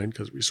far behind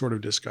because we sort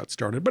of just got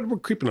started, but we're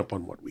creeping up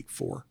on week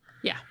 4.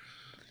 Yeah.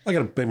 I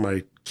got to make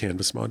my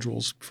Canvas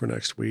modules for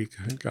next week.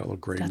 I got a little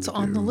grading. That's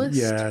on the list.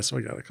 Yeah. So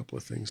I got a couple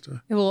of things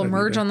to. It will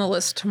emerge on the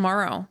list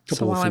tomorrow.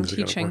 So while I'm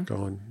teaching,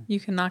 you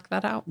can knock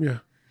that out. Yeah.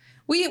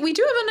 We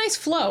do have a nice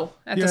flow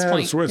at this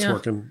point. It's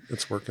working.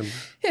 It's working.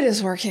 It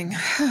is working.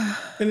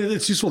 And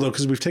it's useful, though,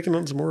 because we've taken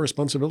on some more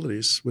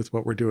responsibilities with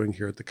what we're doing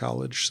here at the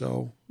college.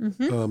 So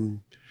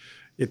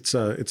it's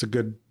a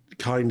good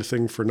kind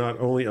thing for not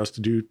only us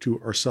to do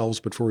to ourselves,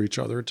 but for each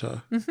other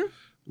to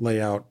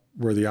lay out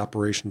where the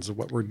operations of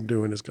what we're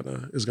doing is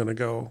gonna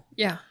go.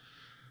 Yeah.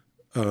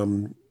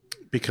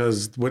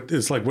 Because what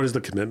is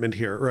the commitment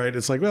here, right?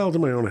 It's like, well, to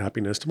my own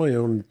happiness, to my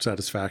own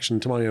satisfaction,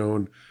 to my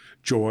own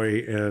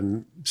joy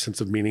and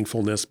sense of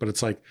meaningfulness. But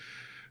it's like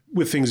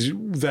with things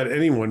that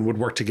anyone would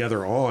work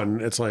together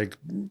on, it's like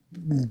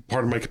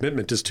part of my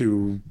commitment is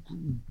to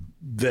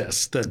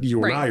this that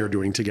you and I are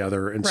doing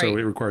together. And so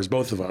it requires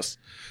both of us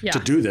to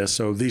do this.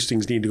 So these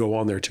things need to go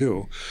on there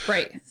too.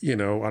 Right.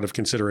 Out of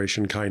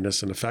consideration,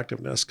 kindness, and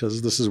effectiveness.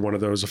 Because this is one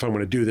of those, if I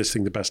want to do this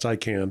thing the best I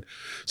can,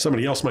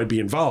 somebody else might be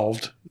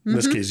involved. In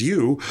this case,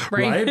 you,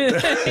 right?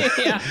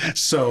 Yeah.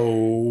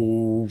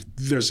 So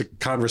there's a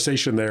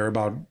conversation there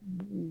about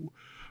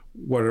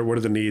what are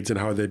the needs and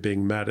how are they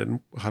being met, and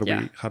how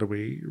do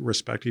we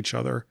respect each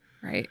other,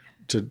 right?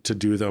 To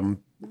do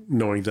them,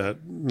 knowing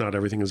that not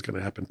everything is going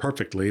to happen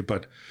perfectly,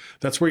 but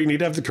that's where you need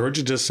to have the courage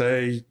to just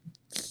say,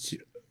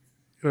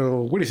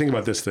 what do you think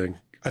about this thing?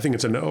 I think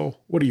it's a no.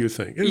 What do you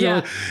think?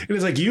 And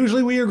it's like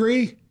usually we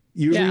agree.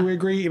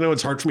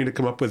 It's hard for me to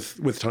come up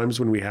with times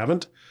when we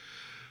haven't.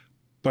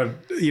 But,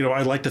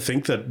 I like to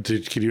think that,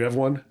 could you have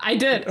one? I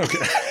did.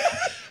 Okay.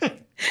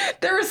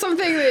 There was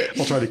something that...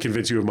 I'll try to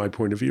convince you of my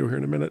point of view here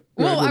in a minute.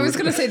 Well, I was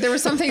going to say, there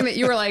was something that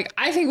you were like,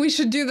 I think we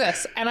should do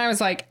this. And I was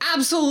like,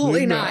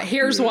 absolutely not.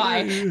 Here's why.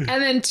 And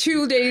then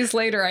 2 days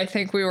later, I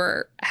think we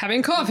were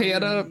having coffee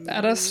at a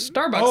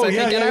Starbucks, I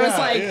think. And I was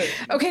like,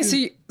 okay,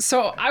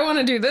 so I want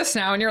to do this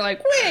now. And you're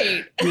like,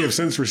 wait. We have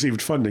since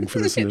received funding for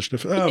this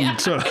initiative.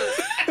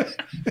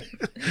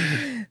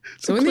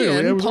 So in the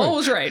end, Paul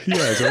was right.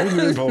 Yeah, so in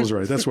the end, Paul was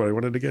right. That's what I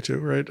wanted to get to,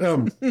 right?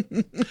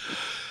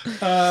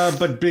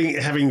 But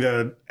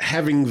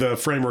having the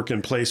framework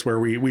in place where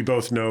we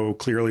both know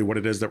clearly what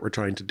it is that we're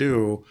trying to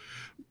do,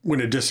 when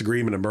a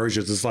disagreement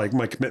emerges, it's like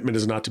my commitment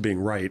is not to being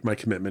right. My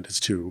commitment is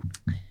to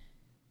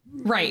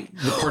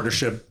the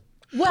partnership.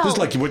 Well, just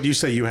like what you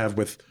say you have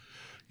with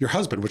your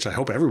husband, which I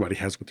hope everybody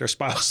has with their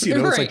spouse.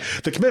 It's like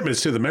the commitment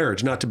is to the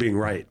marriage, not to being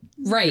right.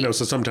 Right.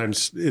 So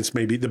sometimes it's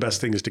maybe the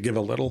best thing is to give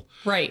a little.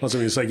 Right.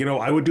 Something is like,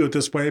 I would do it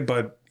this way,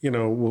 but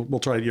we'll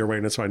try it your way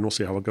and it's fine. We'll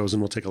see how it goes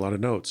and we'll take a lot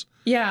of notes.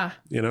 Yeah.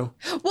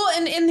 Well,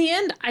 and in the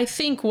end, I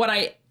think what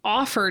I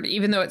offered,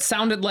 even though it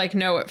sounded like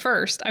no at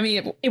first, I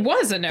mean, it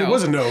was a no. It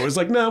was a no. It was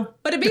like, no.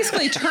 But it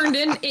basically turned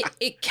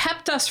it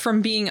kept us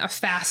from being a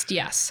fast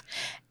yes.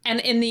 And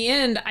in the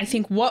end, I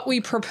think what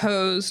we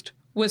proposed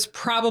was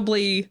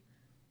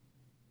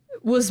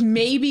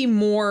maybe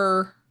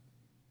more,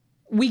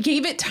 we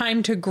gave it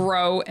time to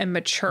grow and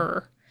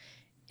mature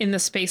in the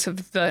space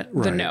of the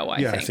no,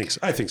 I think.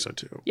 I think so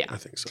too. Yeah. I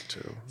think so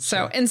too.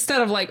 So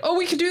instead of like,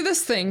 we could do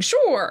this thing,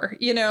 sure.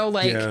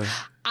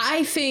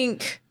 I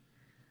think,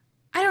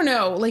 I don't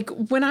know, like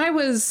when I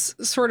was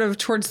sort of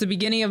towards the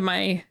beginning of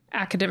my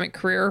academic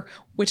career,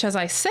 which as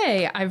I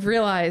say, I've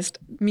realized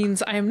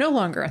means I am no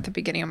longer at the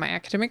beginning of my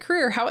academic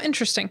career. How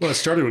interesting. Well, it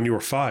started when you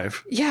were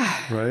 5. Yeah.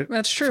 Right?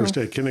 That's true. First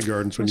day of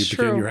kindergarten is when you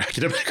began your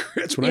academic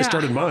career. That's when I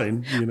started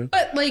mine,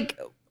 But like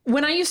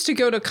when I used to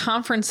go to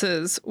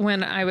conferences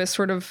when I was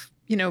sort of,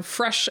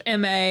 fresh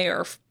MA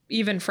or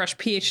even fresh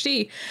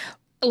PhD,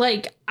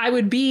 like I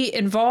would be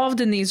involved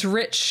in these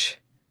rich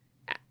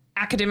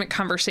academic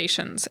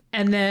conversations.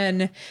 And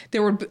then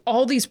there would be,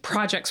 all these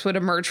projects would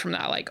emerge from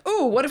that. Like,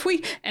 what if we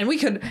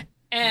could,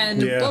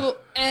 and blah, blah,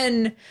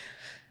 and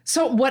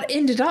so what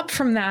ended up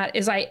from that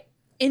is I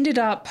ended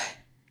up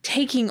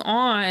taking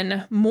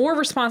on more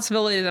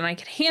responsibility than I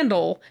could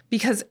handle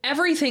because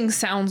everything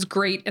sounds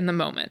great in the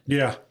moment.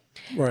 Yeah.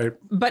 Right.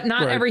 But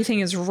not everything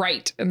is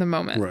right in the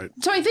moment. Right.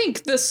 So I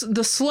think the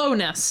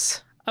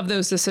slowness of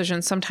those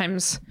decisions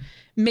sometimes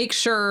makes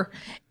sure,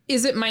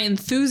 is it my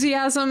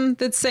enthusiasm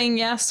that's saying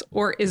yes,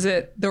 or is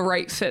it the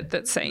right fit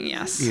that's saying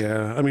yes?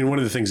 Yeah. I mean, one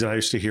of the things that I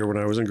used to hear when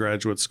I was in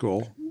graduate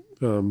school,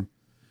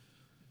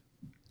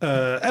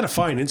 at a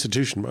fine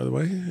institution, by the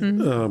way,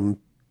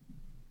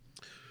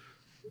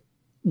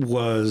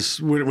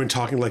 was when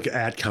talking like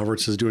at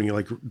conferences, doing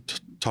like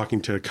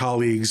talking to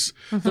colleagues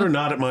that are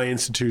not at my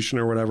institution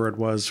or whatever it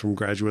was from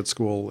graduate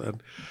school.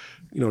 And,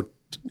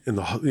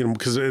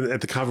 because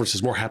at the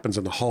conferences, more happens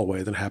in the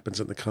hallway than happens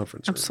in the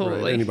conference room.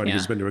 Absolutely. Right? Anybody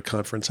who's been to a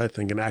conference, I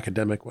think an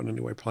academic one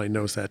anyway, probably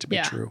knows that to be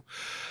true.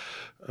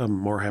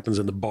 More happens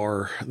in the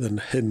bar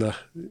than in the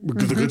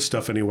good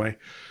stuff anyway.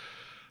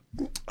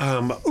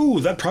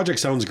 That project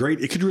sounds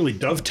great. It could really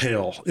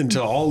dovetail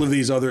into all of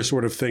these other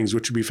sort of things,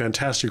 which would be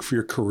fantastic for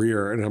your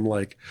career. And I'm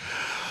like,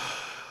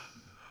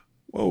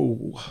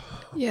 whoa.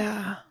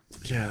 Yeah.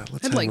 Yeah.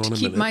 I'd like to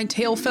keep my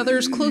tail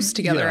feathers close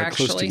together,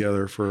 actually. Close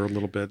together for a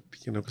little bit,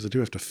 because I do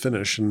have to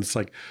finish. And it's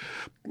like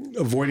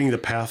avoiding the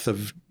path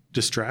of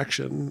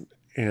distraction.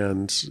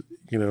 And,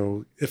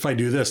 if I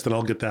do this, then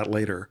I'll get that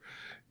later.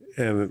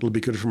 And it'll be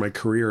good for my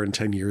career in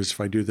 10 years if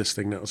I do this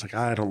thing now. It's like,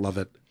 I don't love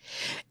it.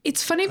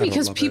 It's funny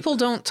because people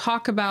don't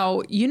talk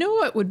about,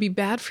 what would be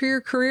bad for your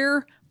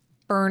career?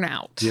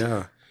 Burnout.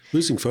 Yeah.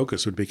 Losing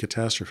focus would be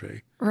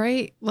catastrophe.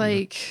 Right?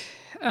 Like,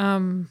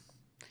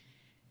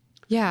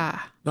 yeah.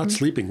 Not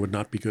sleeping would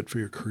not be good for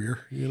your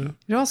career, It'd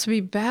also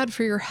be bad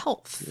for your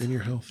health. And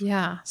your health.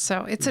 Yeah.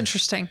 So it's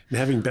interesting. And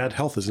having bad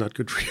health is not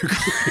good for your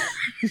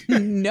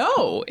career.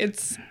 No,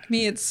 it's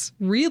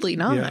really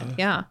not.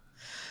 Yeah.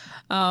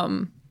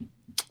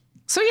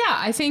 So yeah,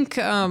 I think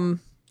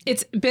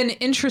it's been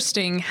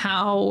interesting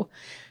how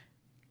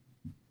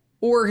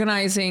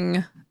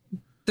organizing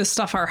the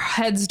stuff our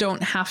heads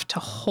don't have to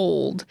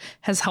hold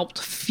has helped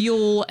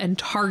fuel and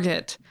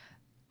target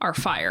our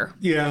fire.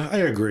 Yeah, I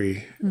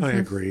agree. I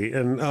agree.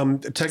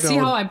 And technology. See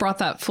how I brought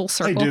that full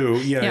circle? I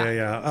do.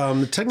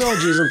 Yeah.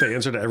 Technology isn't the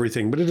answer to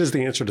everything, but it is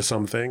the answer to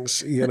some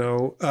things.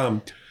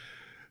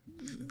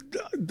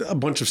 A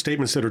bunch of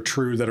statements that are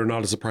true that are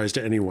not a surprise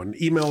to anyone.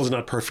 Email is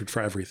not perfect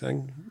for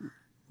everything,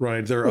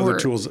 right? There are other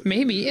tools.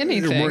 Maybe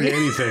anything. Or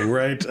anything,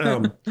 right?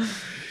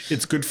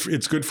 It's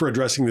good for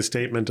addressing the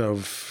statement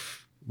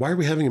of, why are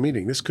we having a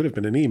meeting? This could have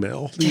been an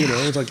email.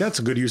 It's like, that's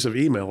a good use of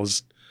email,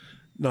 is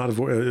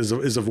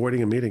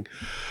avoiding a meeting.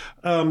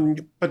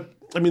 But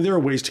I mean, there are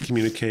ways to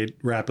communicate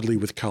rapidly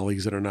with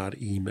colleagues that are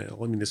not email.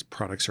 I mean, these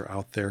products are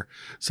out there.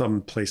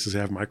 Some places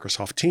have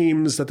Microsoft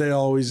Teams that they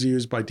always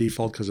use by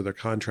default because of their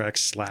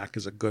contracts. Slack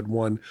is a good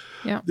one.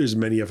 Yeah. There's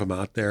many of them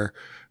out there.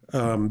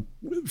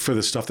 For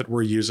the stuff that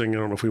we're using, I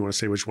don't know if we want to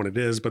say which one it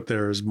is, but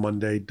there's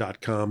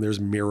Monday.com,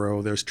 there's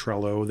Miro, there's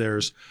Trello,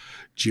 there's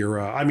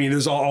Jira. I mean,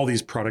 there's all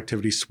these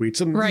productivity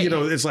suites. And,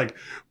 it's like,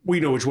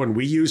 we know which one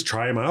we use.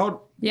 Try them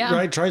out. Yeah.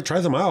 Right? Try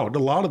them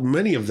out.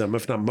 Many of them,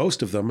 if not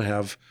most of them,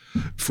 have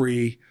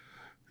free,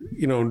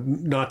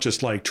 not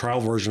just like trial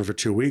version for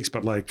 2 weeks,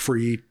 but like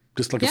free,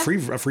 just like a free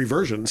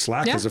version.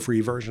 Slack has a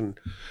free version.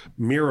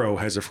 Miro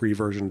has a free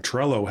version.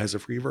 Trello has a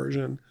free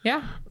version.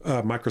 Yeah.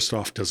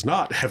 Microsoft does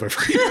not have a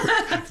free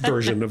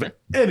version of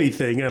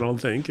anything, I don't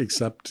think,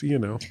 except,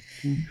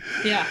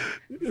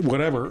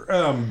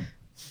 whatever.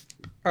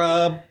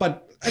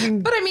 But I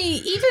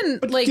mean, even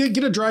like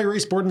get a dry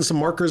erase board and some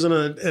markers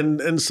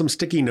and some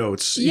sticky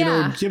notes.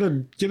 Yeah. Get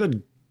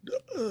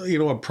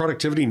a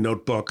productivity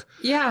notebook.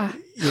 Yeah.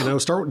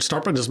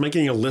 Start by just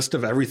making a list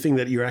of everything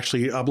that you're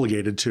actually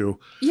obligated to.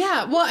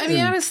 Yeah. Well, I mean,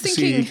 I was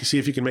thinking, see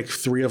if you can make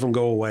 3 of them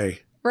go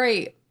away.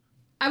 Right.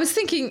 I was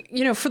thinking,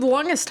 for the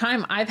longest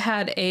time, I've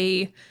had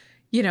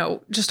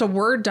just a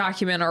Word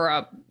document or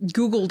a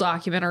Google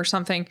document or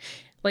something.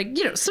 Like,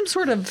 some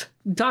sort of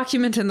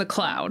document in the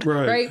cloud,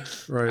 right?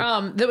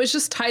 That was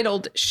just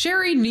titled,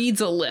 Sherry Needs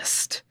a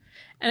List.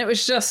 And it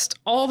was just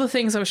all the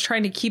things I was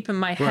trying to keep in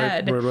my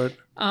head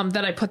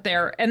that I put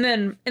there. And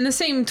then in the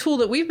same tool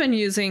that we've been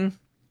using,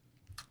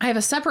 I have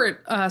a separate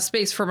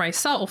space for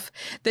myself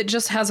that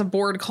just has a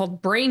board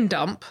called Brain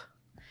Dump.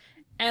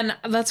 And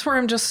that's where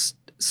I'm just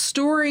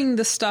storing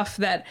the stuff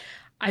that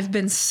I've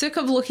been sick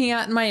of looking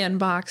at in my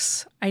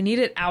inbox. I need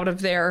it out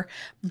of there,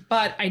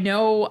 but I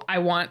know I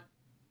want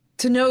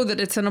to know that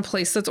it's in a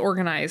place that's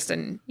organized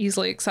and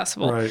easily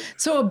accessible. Right.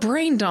 So a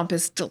brain dump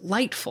is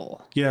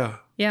delightful. Yeah.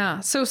 Yeah.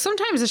 So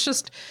sometimes it's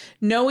just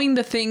knowing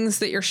the things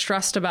that you're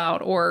stressed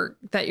about or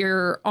that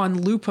you're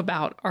on loop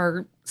about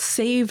are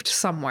saved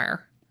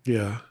somewhere.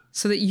 Yeah.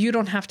 So that you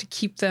don't have to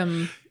keep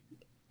them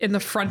in the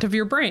front of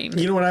your brain.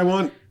 You know what I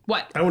want?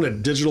 What? I want a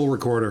digital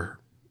recorder.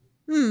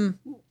 And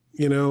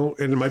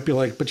it might be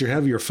like, but you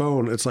have your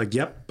phone. It's like,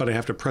 yep, but I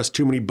have to press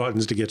too many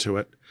buttons to get to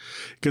it.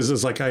 Because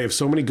it's like, I have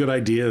so many good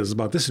ideas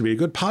about this would be a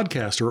good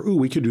podcast, or, ooh,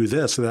 we could do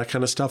this and that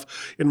kind of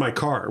stuff in my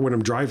car when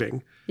I'm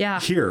driving. Yeah.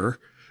 Here,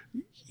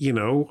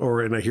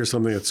 and I hear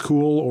something that's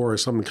cool, or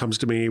something comes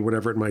to me,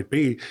 whatever it might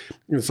be.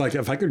 It's like,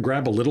 if I could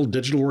grab a little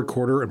digital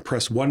recorder and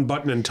press one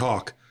button and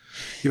talk.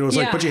 It's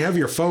like, but you have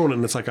your phone,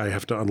 and it's like, I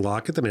have to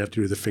unlock it, then I have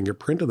to do the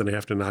fingerprint, and then I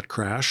have to not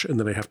crash, and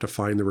then I have to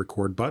find the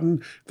record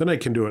button. Then I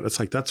can do it. It's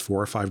like, that's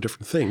 4 or 5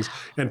 different things,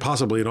 and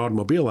possibly an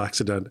automobile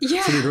accident.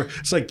 Yeah.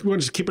 It's like, we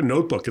want to just keep a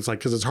notebook. It's like,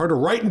 because it's hard to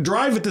write and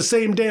drive at the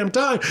same damn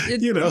time,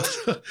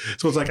 So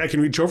it's like, I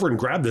can reach over and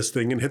grab this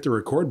thing and hit the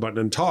record button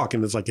and talk,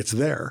 and it's like, it's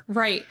there.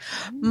 Right.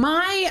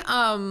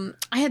 I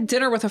had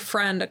dinner with a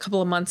friend a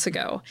couple of months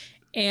ago,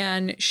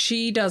 and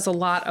she does a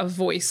lot of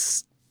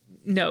voice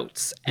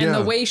notes, and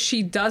the way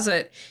she does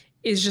it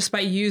is just by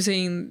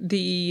using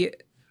the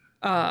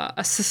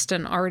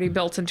assistant already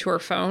built into her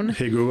phone.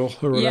 Hey Google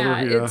or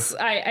whatever. Yeah, it's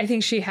I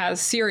think she has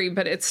Siri,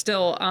 but it's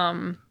still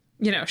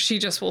she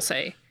just will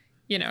say,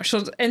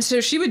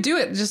 so she would do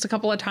it just a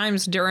couple of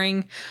times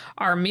during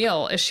our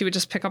meal. Is she would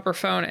just pick up her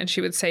phone and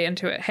she would say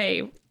into it,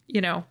 hey,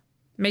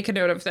 make a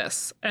note of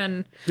this.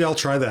 And yeah, I'll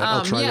try that.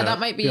 I'll try that. That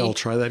might be. Yeah, I'll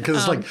try that because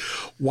it's like,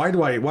 why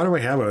do I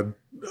have a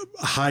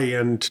high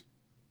end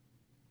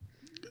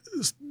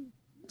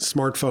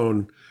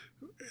smartphone?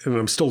 And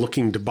I'm still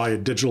looking to buy a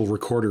digital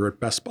recorder at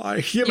Best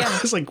Buy.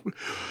 It's like,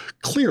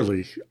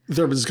 clearly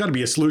there's got to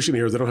be a solution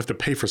here. They don't have to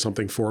pay for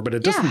something for, but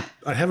it doesn't. Yeah.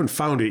 I haven't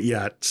found it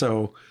yet.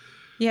 So,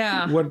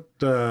 yeah. I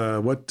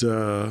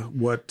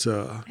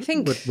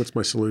think what's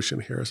my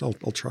solution here? So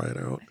I'll try it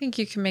out. I think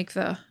you can make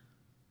the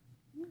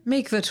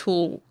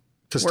tool.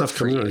 To stuff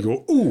come in and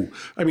go, ooh.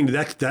 I mean,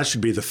 that should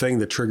be the thing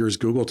that triggers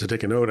Google to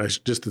take a note.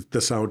 The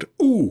sound,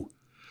 ooh.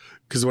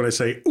 Because when I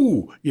say,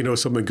 ooh,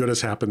 something good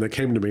has happened that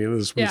came to me. And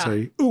this would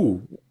say,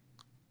 ooh.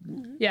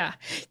 Yeah.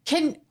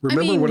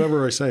 Remember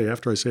whatever I say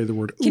after I say the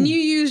word ooh. Can you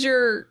use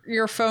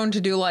your phone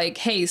to do like,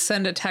 hey,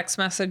 send a text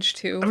message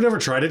to? I've never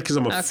tried it because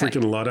I'm a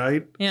freaking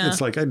Luddite. Yeah.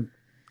 It's like,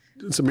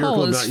 it's a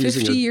miracle I'm not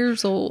using it. 50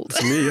 years old.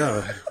 To me,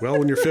 yeah. Well,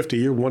 when you're 50,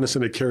 you want to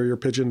send a carrier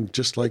pigeon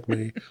just like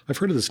me. I've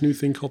heard of this new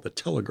thing called the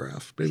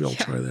telegraph. Maybe I'll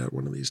try that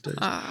one of these days.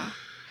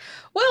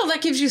 Well,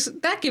 that gives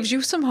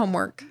you some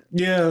homework.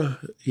 Yeah.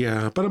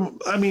 But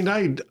I'm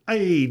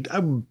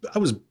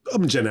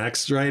Gen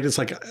X, right? It's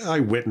like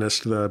I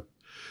witnessed the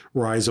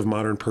rise of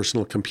modern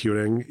personal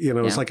computing.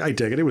 It's like I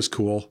dig it. It was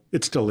cool.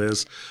 It still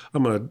is.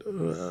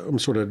 I'm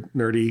sort of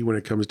nerdy when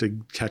it comes to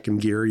tech and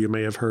gear. You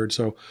may have heard.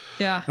 So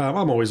yeah,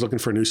 I'm always looking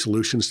for new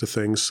solutions to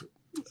things.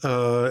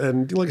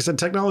 And like I said,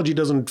 technology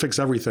doesn't fix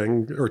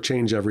everything or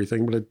change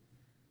everything, but it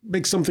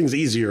makes some things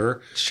easier.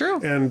 It's true.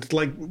 And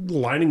like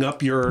lining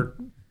up your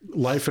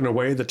life in a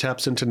way that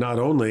taps into not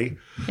only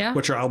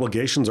what your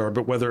obligations are,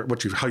 but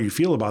how you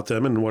feel about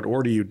them and what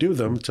order you do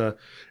them, to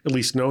at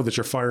least know that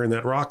you're firing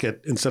that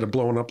rocket instead of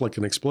blowing up like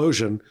an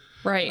explosion.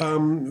 Right.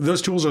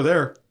 Those tools are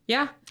there.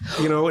 Yeah.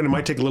 And it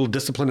might take a little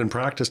discipline and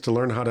practice to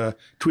learn how to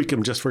tweak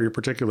them just for your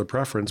particular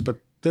preference, but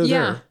they're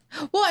there.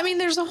 Well, I mean,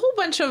 there's a whole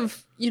bunch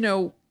of,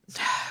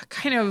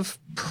 kind of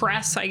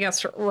press, I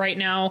guess, right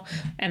now,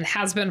 and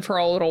has been for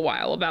a little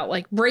while, about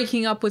like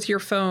breaking up with your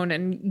phone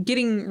and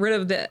getting rid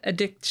of the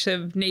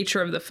addictive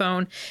nature of the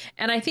phone.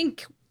 And I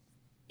think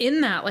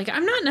in that, like,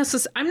 I'm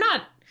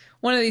not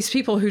one of these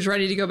people who's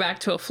ready to go back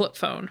to a flip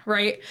phone,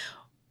 right?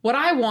 What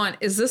I want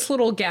is this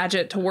little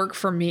gadget to work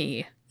for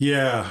me.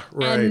 Yeah,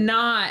 right. And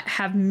not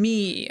have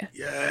me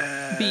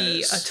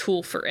be a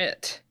tool for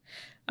it.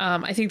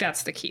 I think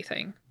that's the key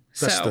thing.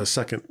 That's the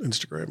second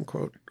Instagram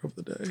quote of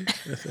the day,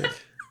 I think.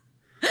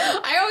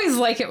 I always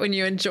like it when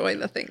you enjoy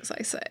the things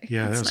I say.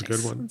 Yeah, that's a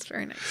good one. It's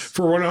very nice.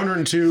 For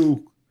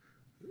 102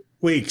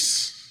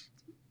 weeks,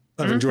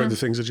 I've enjoyed the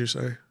things that you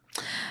say.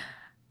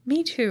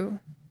 Me too.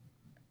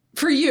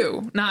 For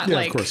you, not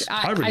like of course.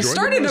 I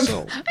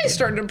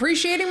started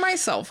appreciating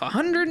myself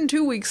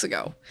 102 weeks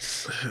ago.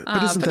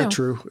 But isn't that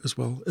true as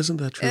well? Isn't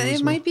that true?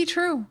 It might be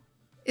true.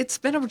 It's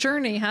been a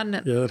journey, hasn't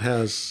it? Yeah, it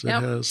has. It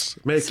has.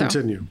 May it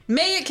continue.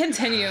 May it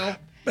continue.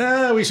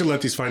 We should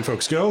let these fine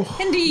folks go.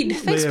 Indeed.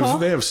 Thanks, Paul.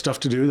 They have stuff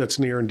to do that's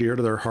near and dear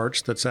to their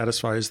hearts, that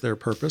satisfies their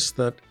purpose,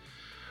 that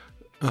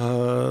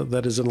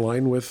is in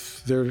line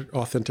with their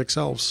authentic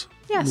selves.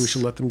 Yes. We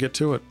should let them get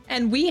to it.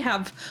 And we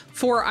have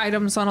 4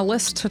 items on a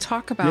list to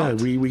talk about.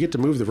 Yeah, we get to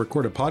move the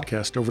recorded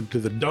podcast over to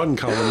the done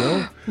column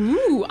now.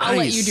 Ooh, I'll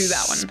let you do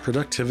that one.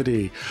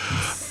 Productivity.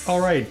 All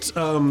right.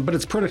 But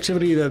it's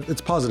productivity it's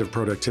positive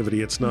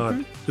productivity. It's not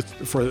it's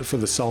for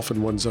the self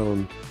and one's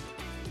own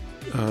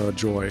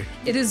joy.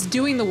 It is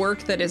doing the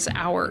work that is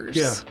ours.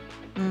 Yeah.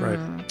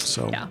 Right.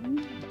 So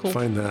cool.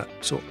 Find that.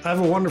 So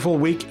have a wonderful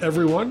week,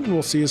 everyone, and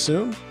we'll see you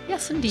soon.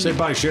 Yes, indeed. Say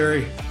bye,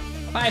 Sherry.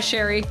 Bye,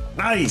 Sherry.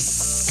 Nice.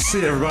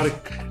 See you, everybody.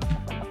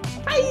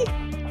 Bye.